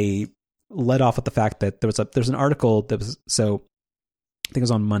 I led off with the fact that there's an article that was, so I think it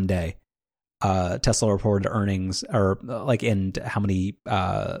was on Monday. Tesla reported earnings or like in how many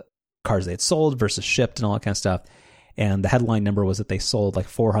cars they had sold versus shipped and all that kind of stuff. And the headline number was that they sold like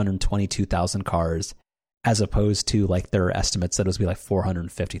 422,000 cars, as opposed to like their estimates that it was be like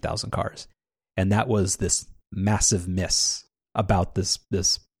 450,000 cars. And that was this massive miss about this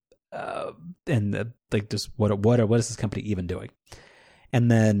and like just what is this company even doing? And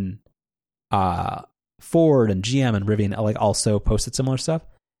then Ford and GM and Rivian like also posted similar stuff.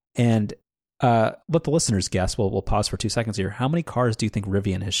 And let the listeners guess. We'll pause for 2 seconds here. How many cars do you think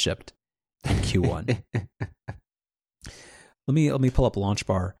Rivian has shipped in Q1? Let me pull up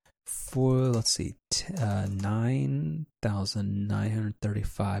LaunchBar for, let's see,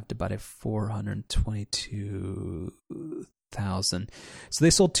 9,935 divided by 422,000. So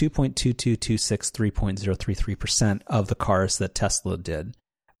they sold 3.0333% of the cars that Tesla did,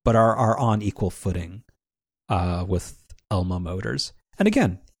 but are on equal footing with Elmo Motors. And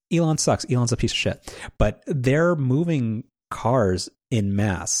again, Elon sucks. Elon's a piece of shit. But they're moving cars in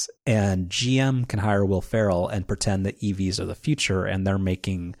mass, and GM can hire Will Ferrell and pretend that EVs are the future, and they're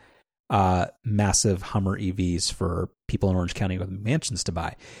making massive Hummer EVs for people in Orange County with mansions to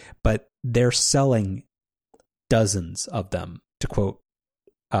buy, but they're selling dozens of them, to quote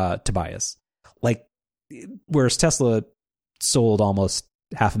Tobias. Like, whereas Tesla sold almost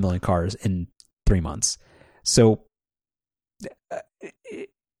 500,000 cars in 3 months. So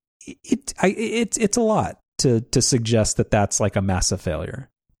it's a lot to suggest that that's like a massive failure.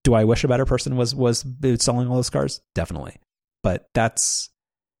 Do I wish a better person was selling all those cars? Definitely. But that's,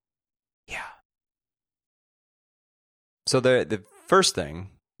 yeah. So the first thing,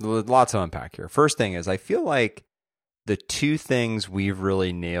 lots to unpack here. First thing is, I feel like the two things we've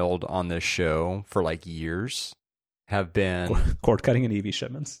really nailed on this show for like years have been cord cutting and EV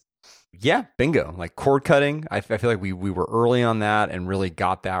shipments. Yeah, bingo. Like cord cutting. I feel like we were early on that and really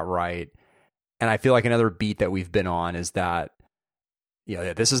got that right. And I feel like another beat that we've been on is that,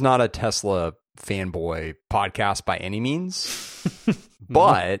 this is not a Tesla fanboy podcast by any means,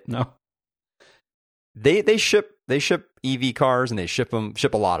 but no. They ship EV cars and they ship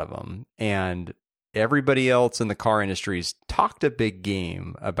a lot of them, and everybody else in the car industry's talked a big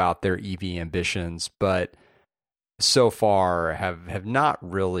game about their EV ambitions, but so far have not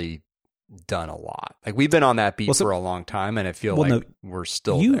really done a lot. Like, we've been on that beat for a long time, and I feel like we're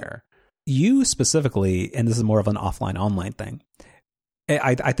still there. You specifically, and this is more of an offline online thing,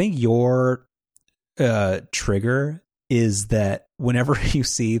 I think your trigger is that whenever you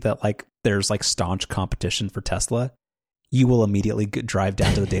see that like there's like staunch competition for Tesla, you will immediately drive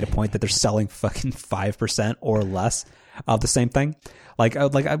down to the data point that they're selling fucking 5% or less of the same thing. Like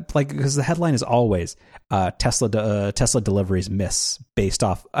because the headline is always Tesla deliveries miss based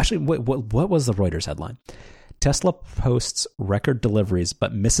off. Actually, what was the Reuters headline? Tesla posts record deliveries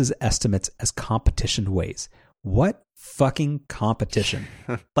but misses estimates as competition weighs. What fucking competition?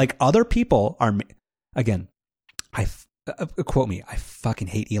 Like, other people are, again, quote me, I fucking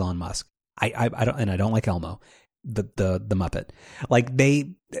hate Elon Musk. I don't like Elmo, the Muppet. Like,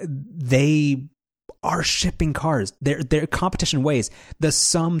 they are shipping cars. Their competition weighs. The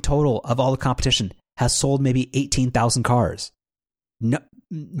sum total of all the competition has sold maybe 18,000 cars. No.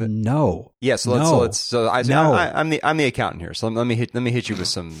 Yeah. So I'm the accountant here. So let me hit you with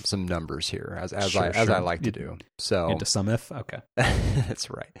some numbers here as I like to do. So into some if okay. That's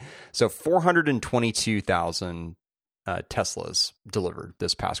right. So 422,000 Teslas delivered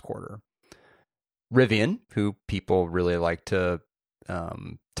this past quarter. Rivian, who people really like to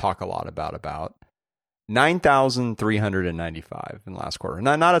talk a lot about 9,395 in the last quarter.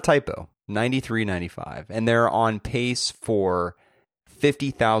 Not a typo. 9,395, and they're on pace for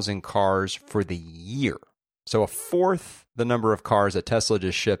 50,000 cars for the year. So a fourth the number of cars that Tesla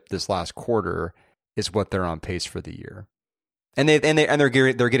just shipped this last quarter is what they're on pace for the year. And they're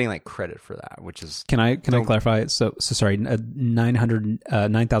getting like credit for that, which is Can I clarify? So sorry,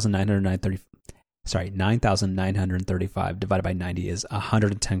 9,935 divided by 90 is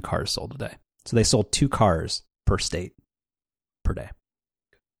 110 cars sold a day. So they sold 2 cars per state per day.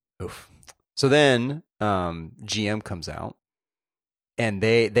 Oof. So then GM comes out and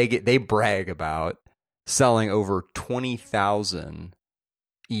they brag about selling over 20,000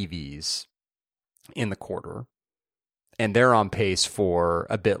 EVs in the quarter, and they're on pace for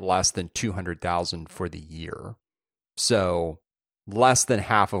a bit less than 200,000 for the year. So less than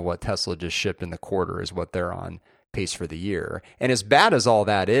half of what Tesla just shipped in the quarter is what they're on pace for the year. And as bad as all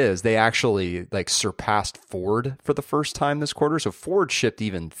that is, they actually like surpassed Ford for the first time this quarter. So Ford shipped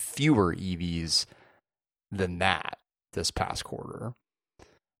even fewer EVs than that this past quarter.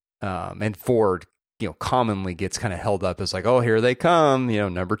 And Ford, commonly gets kind of held up as like, oh, here they come,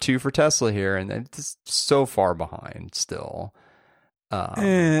 number 2 for Tesla here. And it's so far behind still. So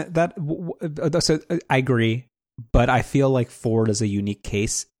I agree, but I feel like Ford is a unique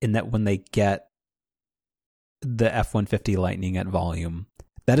case in that when they get the F-150 Lightning at volume,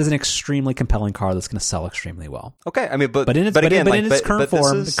 that is an extremely compelling car that's going to sell extremely well. Okay, I mean, but in its current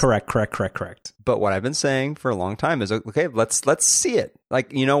form, correct. But what I've been saying for a long time is, okay, let's see it.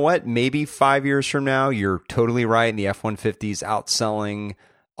 Like, you know what? Maybe 5 years from now, you're totally right, and the F-150 is outselling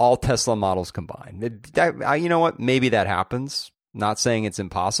all Tesla models combined. You know what? Maybe that happens. Not saying it's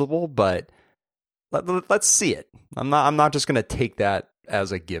impossible, but let's see it. I'm not just going to take that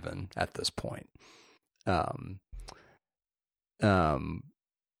as a given at this point.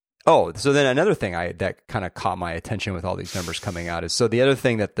 So then another thing that kind of caught my attention with all these numbers coming out is, so the other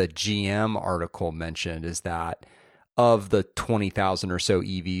thing that the GM article mentioned is that of the 20,000 or so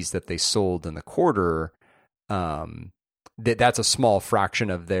EVs that they sold in the quarter, that's a small fraction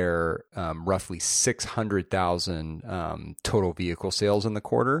of their roughly 600,000 total vehicle sales in the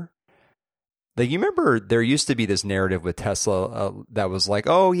quarter. Like, you remember there used to be this narrative with Tesla that was like,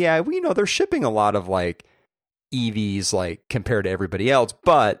 oh yeah, they're shipping a lot of like EVs like compared to everybody else,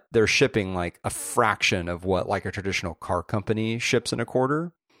 but they're shipping like a fraction of what like a traditional car company ships in a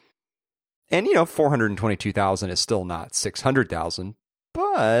quarter. And 422,000 is still not 600,000,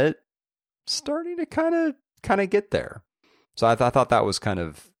 but starting to kind of get there. So I thought that was kind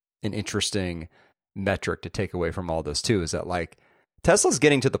of an interesting metric to take away from all this too, is that like Tesla's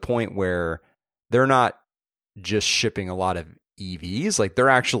getting to the point where they're not just shipping a lot of EVs, like they're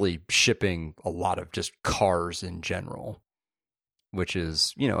actually shipping a lot of just cars in general, which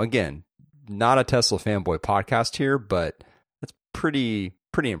is, again, not a Tesla fanboy podcast here, but that's pretty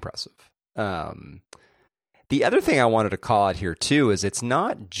impressive. The other thing I wanted to call out here too is it's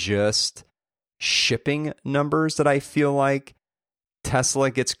not just shipping numbers that I feel like Tesla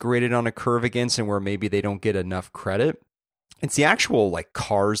gets graded on a curve against and where maybe they don't get enough credit. It's the actual like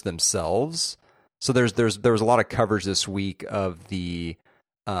cars themselves. So there was a lot of coverage this week of the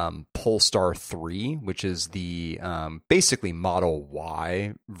Polestar 3, which is the basically Model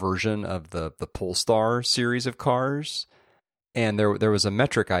Y version of the Polestar series of cars. And there was a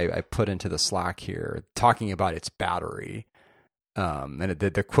metric I put into the Slack here talking about its battery. And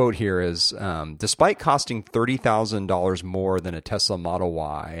the quote here is, despite costing $30,000 more than a Tesla Model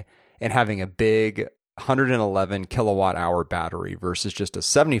Y and having a big 111 kilowatt hour battery versus just a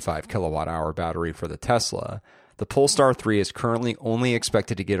 75 kilowatt hour battery for the Tesla, the Polestar 3 is currently only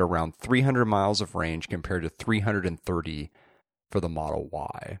expected to get around 300 miles of range compared to 330 for the Model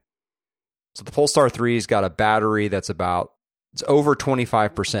Y. So the Polestar 3's got a battery it's over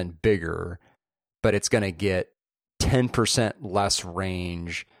 25% bigger, but it's going to get 10% less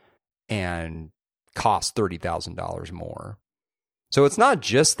range and cost $30,000 more. So it's not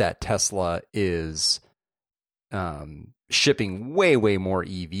just that Tesla is shipping way, way more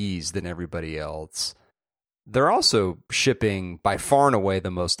EVs than everybody else. They're also shipping by far and away the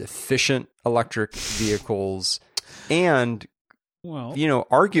most efficient electric vehicles and,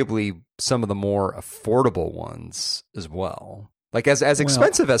 arguably some of the more affordable ones as well. Like as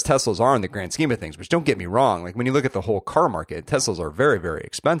expensive as Teslas are in the grand scheme of things, which don't get me wrong, like when you look at the whole car market, Teslas are very, very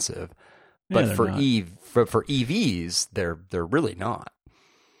expensive. But for EVs, they're really not.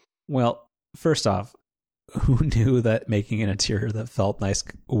 Well, first off, who knew that making an interior that felt nice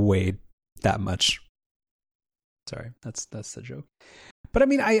weighed that much? Sorry, that's the joke. But I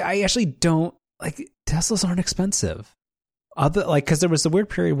mean, I actually don't like Teslas aren't expensive. Because there was the weird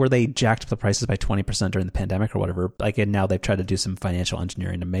period where they jacked up the prices by 20% during the pandemic or whatever. Like, and now they've tried to do some financial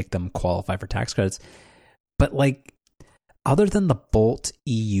engineering to make them qualify for tax credits. But like, other than the Bolt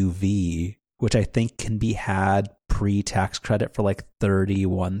EUV, which I think can be had pre-tax credit for like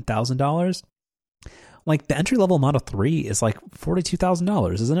 $31,000, like the entry-level Model 3 is like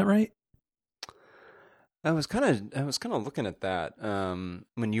 $42,000, isn't it right? I was kind of looking at that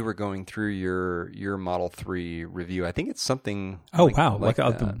when you were going through your Model 3 review. I think it's something. Oh wow! Like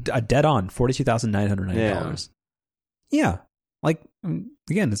a dead on $42,990. Yeah, like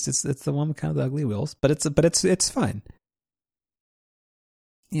again, it's the one with kind of the ugly wheels, but it's fine.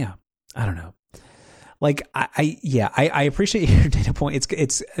 Yeah, I don't know. Like I appreciate your data point.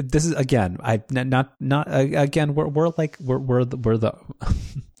 This is again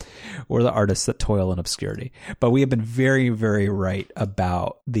we're the artists that toil in obscurity, but we have been very, very right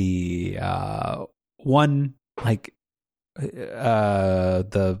about the the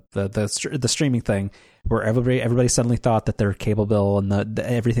streaming thing where everybody suddenly thought that their cable bill and the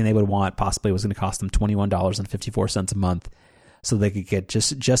everything they would want possibly was going to cost them $21.54 a month. So they could get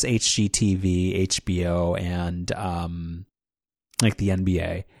just HGTV, HBO, and like the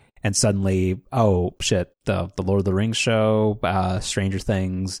NBA. And suddenly, oh shit, the Lord of the Rings show, Stranger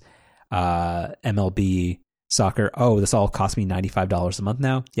Things, MLB, soccer. Oh, this all cost me $95 a month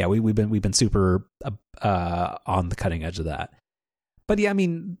now. Yeah, we've been super on the cutting edge of that. But yeah, I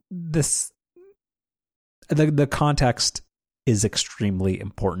mean, the context is extremely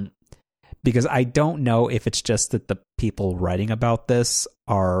important. Because I don't know if it's just that the people writing about this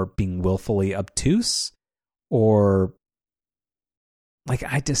are being willfully obtuse, or like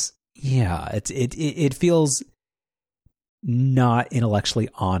it feels not intellectually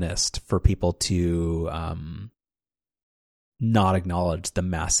honest for people to not acknowledge the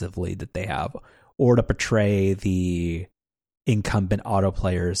massive lead that they have, or to portray the incumbent auto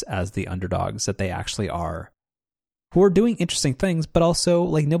players as the underdogs that they actually are, who are doing interesting things, but also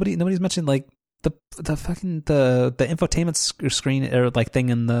like nobody's mentioned like the infotainment screen or like thing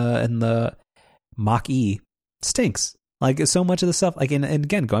in the Mach-E stinks. Like so much of the stuff, like and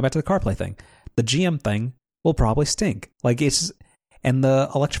again going back to the CarPlay thing, the GM thing will probably stink. Like and the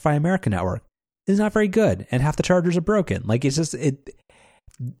Electrify America network is not very good, and half the chargers are broken. Like, it's just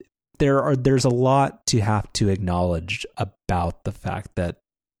there's a lot to have to acknowledge about the fact that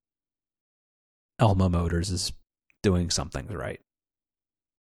Elmo Motors is doing something right.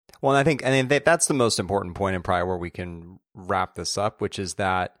 Well, I think that's the most important point, and probably where we can wrap this up, which is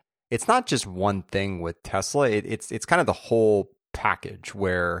that it's not just one thing with Tesla. It's kind of the whole package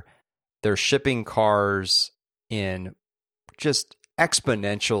where they're shipping cars in just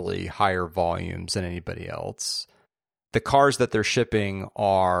exponentially higher volumes than anybody else. The cars that they're shipping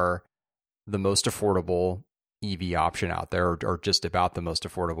are the most affordable EV option out there, or just about the most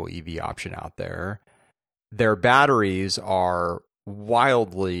affordable EV option out there. Their batteries are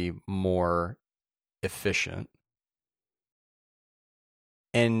wildly more efficient.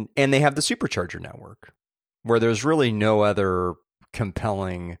 And they have the supercharger network, where there's really no other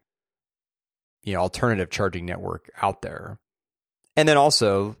compelling, alternative charging network out there. And then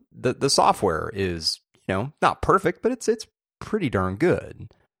also the software is, not perfect, but it's pretty darn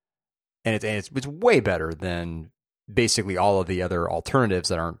good. And it's way better than basically all of the other alternatives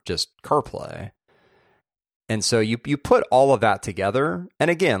that aren't just CarPlay. And so you put all of that together, and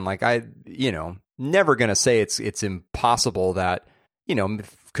again, like never going to say it's impossible that,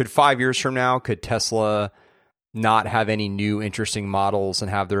 could 5 years from now, could Tesla not have any new interesting models and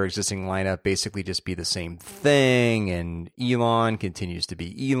have their existing lineup basically just be the same thing, and Elon continues to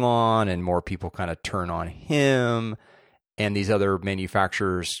be Elon and more people kind of turn on him and these other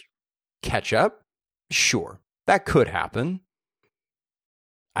manufacturers catch up? Sure, that could happen.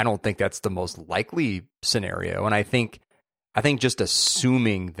 I don't think that's the most likely scenario. And I think just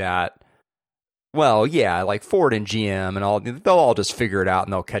assuming that, well, yeah, like Ford and GM and all, they'll all just figure it out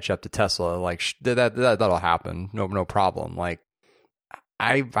and they'll catch up to Tesla. Like that'll happen. No problem. Like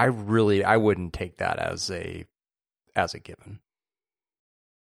I wouldn't take that as a given.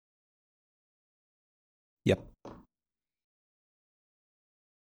 Yep.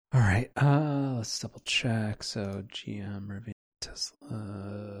 All right. Let's double check. So GM review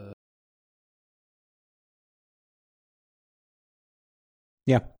Tesla.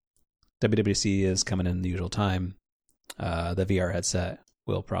 Yeah. WWDC is coming in the usual time. The VR headset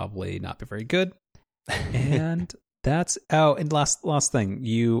will probably not be very good. And that's out. And last thing,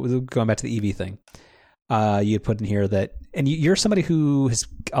 going back to the EV thing, you put in here that, and you're somebody who has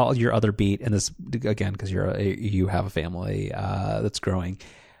all your other beat, and this again because you have a family that's growing.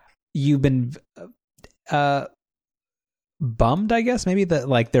 You've been bummed, I guess, maybe that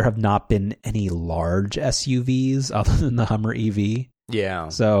like there have not been any large SUVs other than the Hummer EV. Yeah.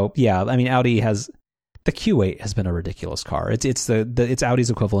 So yeah, I mean, Audi has the Q8 has been a ridiculous car. It's Audi's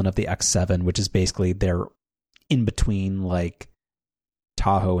equivalent of the X7, which is basically their in between like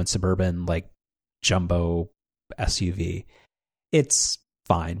Tahoe and Suburban like jumbo SUV. It's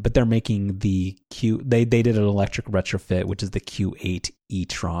fine, but they're making the they did an electric retrofit, which is the Q8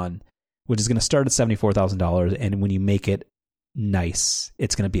 e-tron, which is going to start at $74,000, and when you make it nice,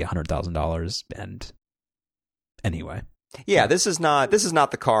 it's going to be $100,000. And anyway. Yeah, this is not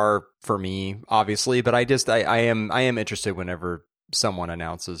the car for me, obviously, but I am interested whenever someone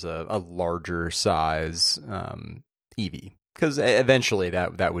announces a larger size EV, because eventually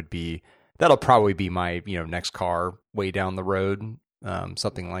that'll probably be my next car way down the road,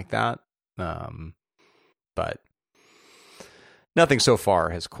 something like that. But nothing so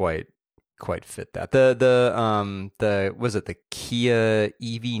far has quite fit that. The was it the Kia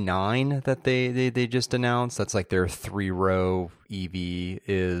EV9 that they just announced? That's like their 3-row EV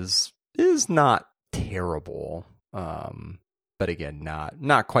is not terrible. But again,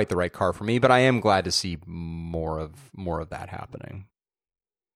 not quite the right car for me, but I am glad to see more of that happening.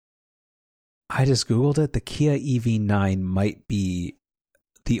 I just Googled it. The Kia EV9 might be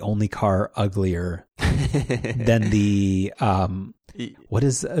the only car uglier than the what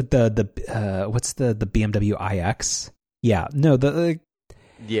is what's the BMW iX? Yeah, no,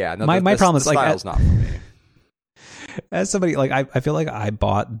 my problem is like style's not for me. As somebody like I feel like I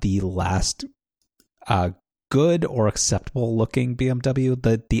bought the last good or acceptable looking BMW.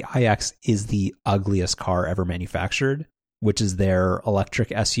 The iX is the ugliest car ever manufactured, which is their electric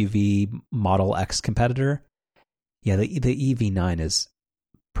SUV Model X competitor. Yeah, the EV9 is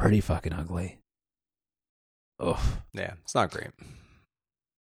pretty fucking ugly. Oh, yeah, it's not great.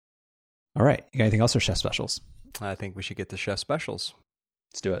 All right, you got anything else for Chef Specials? I think we should get to Chef Specials.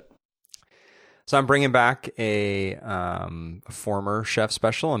 Let's do it. So I'm bringing back a former Chef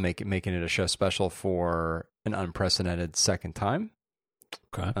Special and making it a Chef Special for an unprecedented second time.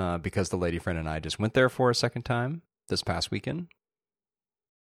 Okay. Because the lady friend and I just went there for a second time this past weekend.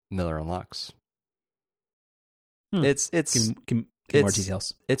 Miller and Lux. It's Give more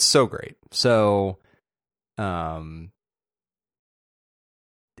details. It's so great. So,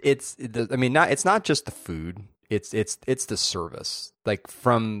 it's not just the food. It's the service. Like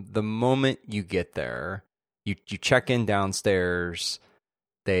from the moment you get there, you check in downstairs,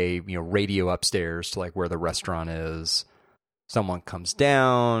 they radio upstairs to like where the restaurant is. Someone comes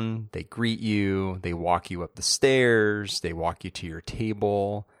down, they greet you, they walk you up the stairs, they walk you to your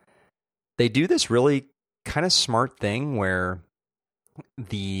table. They do this really kind of smart thing where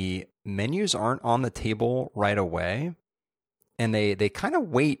the menus aren't on the table right away, and they kind of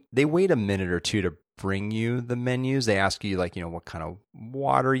wait a minute or two to bring you the menus. They ask you like, what kind of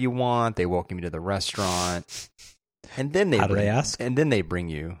water you want. They welcome you to the restaurant. And then they ask? And then they bring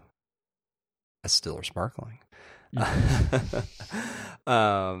you a still or sparkling.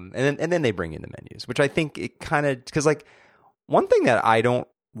 And then they bring in the menus, which I think it kind of, because like one thing that I don't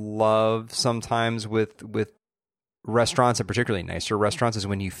love sometimes with restaurants, and particularly nicer restaurants, is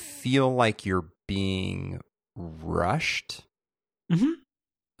when you feel like you're being rushed. Mm-hmm.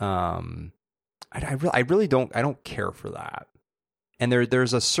 I really don't care for that. And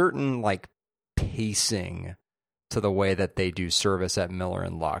there's a certain like pacing to the way that they do service at Miller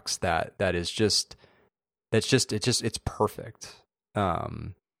and Lux it's perfect.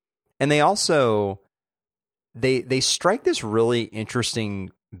 And they also they strike this really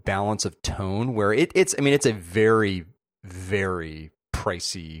interesting balance of tone where it's a very, very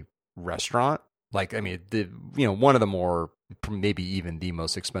pricey restaurant. Like, one of the more, maybe even the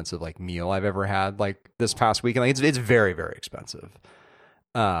most expensive like meal I've ever had like this past weekend. Like it's very, very expensive.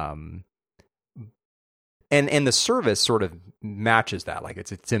 And the service sort of matches that. Like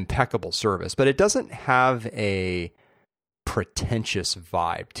it's impeccable service, but it doesn't have a pretentious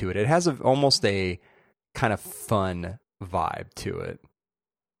vibe to it. It has almost a kind of fun vibe to it.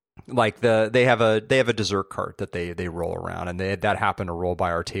 Like they have a dessert cart that they roll around, and that happened to roll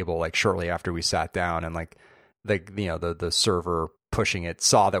by our table like shortly after we sat down, and like the server pushing it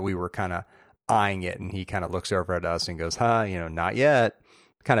saw that we were kind of eyeing it, and he kind of looks over at us and goes, not yet,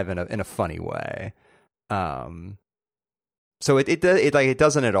 kind of in a funny way. So it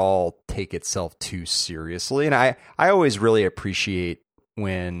doesn't at all take itself too seriously. And I always really appreciate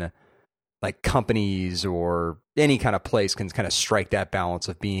when like companies or any kind of place can kind of strike that balance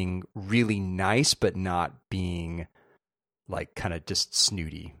of being really nice, but not being like kind of just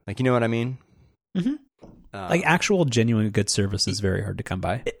snooty. Like, you know what I mean? Mm-hmm. Like actual genuine good service is very hard to come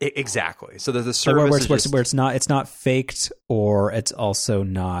by. Exactly. So the service where it's not faked, or it's also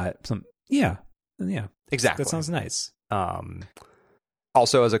not some. Yeah. Exactly. That sounds nice.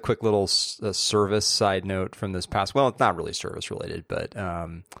 Also, as a quick little service side note from this past, well, it's not really service related, but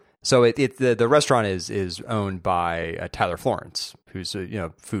so the restaurant is owned by Tyler Florence, who's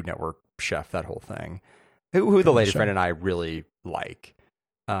a Food Network chef, that whole thing, who the lady friend and I really like.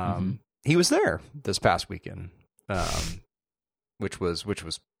 He was there this past weekend, which was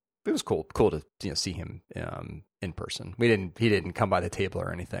cool to see him in person. He didn't come by the table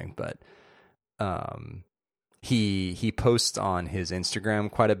or anything, but he posts on his Instagram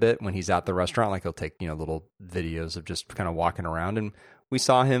quite a bit when he's at the restaurant. Like he'll take little videos of just kind of walking around, and we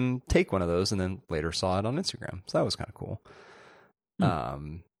saw him take one of those, and then later saw it on Instagram. So that was kind of cool.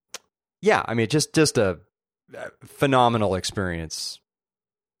 Yeah, just a phenomenal experience,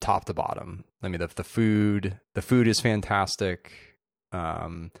 top to bottom. The food is fantastic.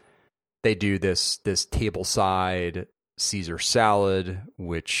 They do this tableside Caesar salad,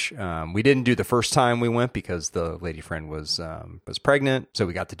 which we didn't do the first time we went because the lady friend was pregnant, so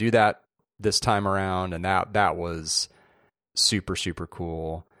we got to do that this time around, and that was super, super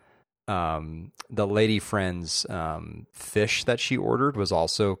cool. The lady friend's fish that she ordered was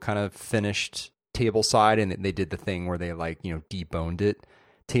also kind of finished tableside, and they did the thing where they deboned it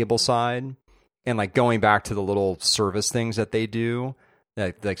tableside, and like going back to the little service things that they do,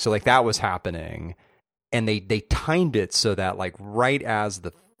 that was happening. And they timed it so that like right as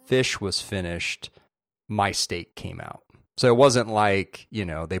the fish was finished, my steak came out. So it wasn't like,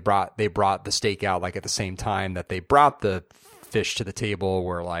 they brought the steak out like at the same time that they brought the fish to the table,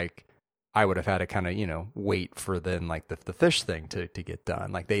 where like I would have had to kind of, wait for then like the fish thing to get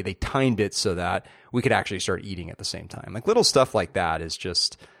done. Like they timed it so that we could actually start eating at the same time. Like little stuff like that is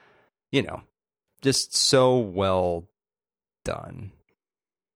just, just so well done.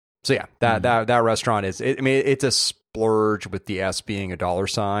 So yeah, that restaurant is. It's a splurge with the S being a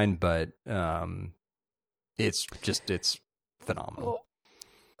 $, but it's phenomenal.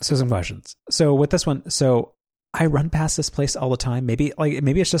 So some questions. So with this one, I run past this place all the time. Maybe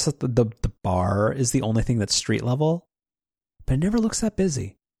it's just that the bar is the only thing that's street level, but it never looks that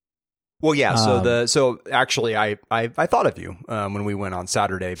busy. Well, yeah. So actually, I thought of you when we went on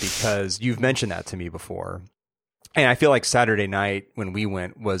Saturday because you've mentioned that to me before, and I feel like Saturday night when we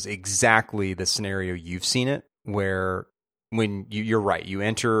went was exactly the scenario you've seen it, where when you're right, you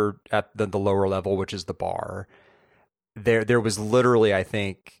enter at the lower level, which is the bar. There was literally, I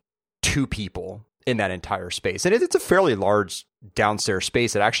think, 2 people in that entire space, and it's a fairly large downstairs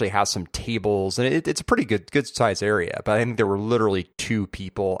space. It actually has some tables, and it's a pretty good size area. But I think there were literally 2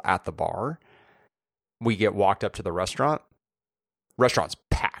 people at the bar. We get walked up to the restaurant. Restaurant's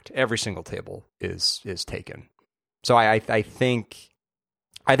packed. Every single table is taken. So I think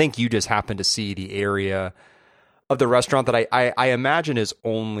you just happen to see the area of the restaurant that I imagine is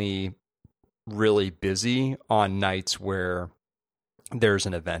only really busy on nights where there's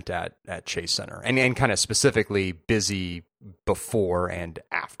an event at Chase Center, and kind of specifically busy before and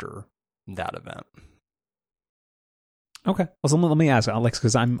after that event. Okay, well, so let me ask Alex,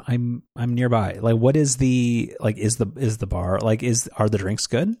 because I'm nearby. Like, what is the is the bar like? Are the drinks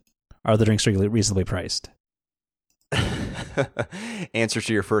good? Are the drinks reasonably priced? Answer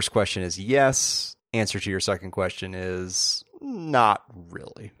to your first question is yes. Answer to your second question is not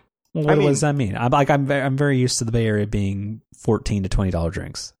really. Well, what does that mean? I'm very used to the Bay Area being $14 to $20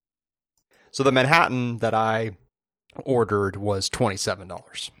 drinks. So the Manhattan that I ordered was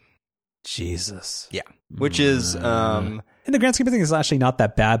 $27. Jesus. Yeah, which is in the grand scheme of things, it's actually not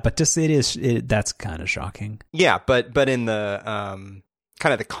that bad, but just that's kind of shocking. Yeah, but in the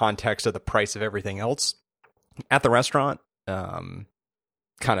kind of the context of the price of everything else at the restaurant, kind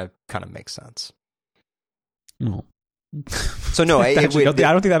of makes sense. Oh. So no, I don't think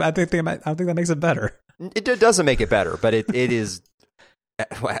that makes it better. It doesn't make it better, but it is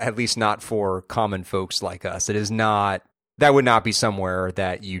at least not for common folks like us. It is not. That would not be somewhere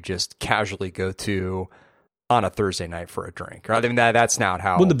that you just casually go to on a Thursday night for a drink. I mean, that's not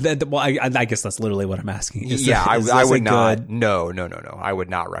how. Well, I guess that's literally what I'm asking. I would not. No. I would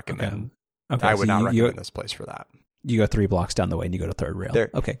not recommend. Okay, I would not recommend this place for that. You go 3 blocks down the way and you go to Third Rail.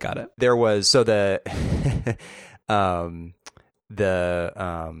 Okay, got it. There was the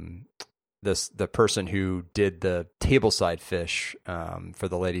person who did the tableside fish for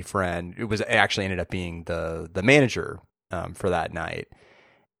the lady friend, it actually ended up being the manager for that night.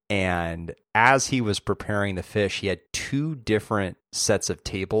 And as he was preparing the fish, he had 2 different sets of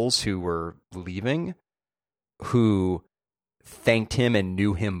tables who were leaving, who thanked him and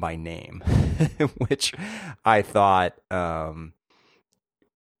knew him by name, which I thought, wow,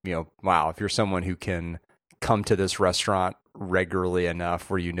 if you're someone who can come to this restaurant regularly enough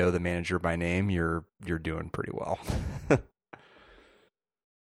where you know the manager by name, you're doing pretty well. But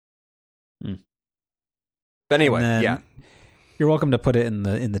anyway, yeah. You're welcome to put it in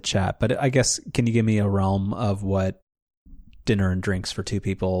the chat, but I guess, can you give me a realm of what dinner and drinks for 2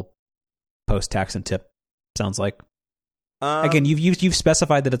 people post tax and tip sounds like? Again, you've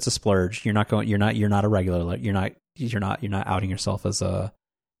specified that it's a splurge. You're not a regular. You're not outing yourself as a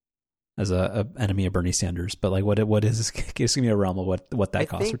enemy of Bernie Sanders. But like, what is this? Give me a realm of what that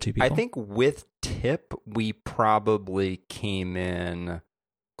costs for 2 people. I think with tip, we probably came in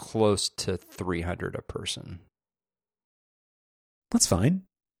close to $300 a person. That's fine.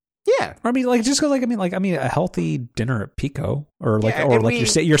 Yeah, I mean, like, just because, like, I mean, a healthy dinner at Pico, or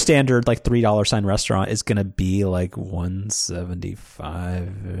your standard like $3 sign restaurant is gonna be like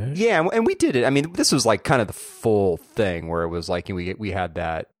 $175. Yeah, and we did it. I mean, this was like kind of the full thing where it was like we had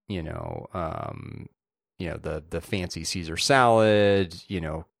that, the fancy Caesar salad,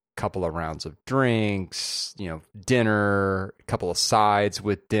 couple of rounds of drinks, dinner, a couple of sides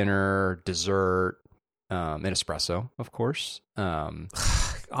with dinner, dessert. An espresso, of course.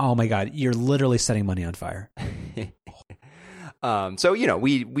 Oh my God, you're literally setting money on fire. So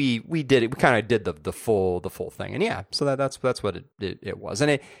we did it. We kind of did the full thing, and yeah. So that's what it was,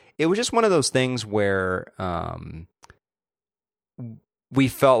 and it was just one of those things where we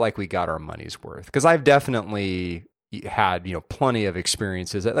felt like we got our money's worth, because I've definitely had plenty of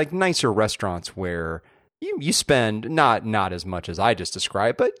experiences at like nicer restaurants where you spend not as much as I just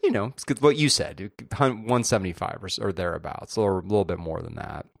described, but it's what you said, $175 or thereabouts, or a little bit more than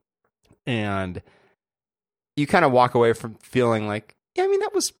that, and you kind of walk away from feeling like, yeah, I mean,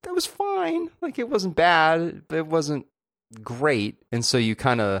 that was fine, like it wasn't bad, but it wasn't great, and so you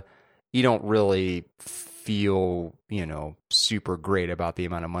don't really feel super great about the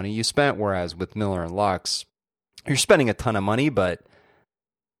amount of money you spent. Whereas with Miller and Lux, you're spending a ton of money, but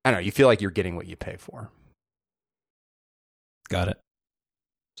I don't know, you feel like you're getting what you pay for. Got it.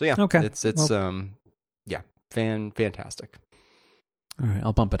 So yeah, okay. It's fantastic. All right,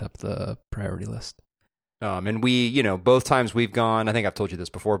 I'll bump it up the priority list. And we, both times we've gone, I think I've told you this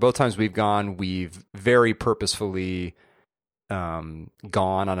before, both times we've gone, we've very purposefully gone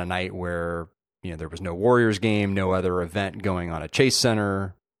on a night where, there was no Warriors game, no other event going on at Chase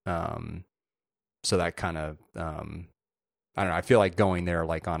Center. So that kind of, I don't know, I feel like going there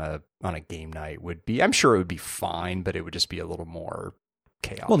like on a game night would be, I'm sure it would be fine, but it would just be a little more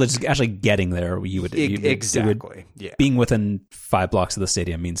chaotic. Well, just actually getting there, you would exactly. Yeah. Being within 5 blocks of the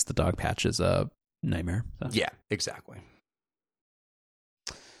stadium means the dog patch is a nightmare. So. Yeah, exactly.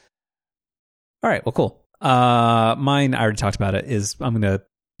 All right. Well, cool. Mine, I already talked about it, is I'm going to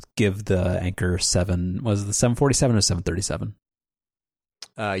give the Anchor 7, was it the 747 or 737?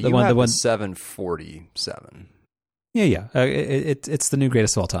 You have the 747. Yeah. It's the new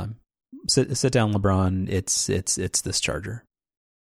greatest of all time. Sit down, LeBron. It's this Charger.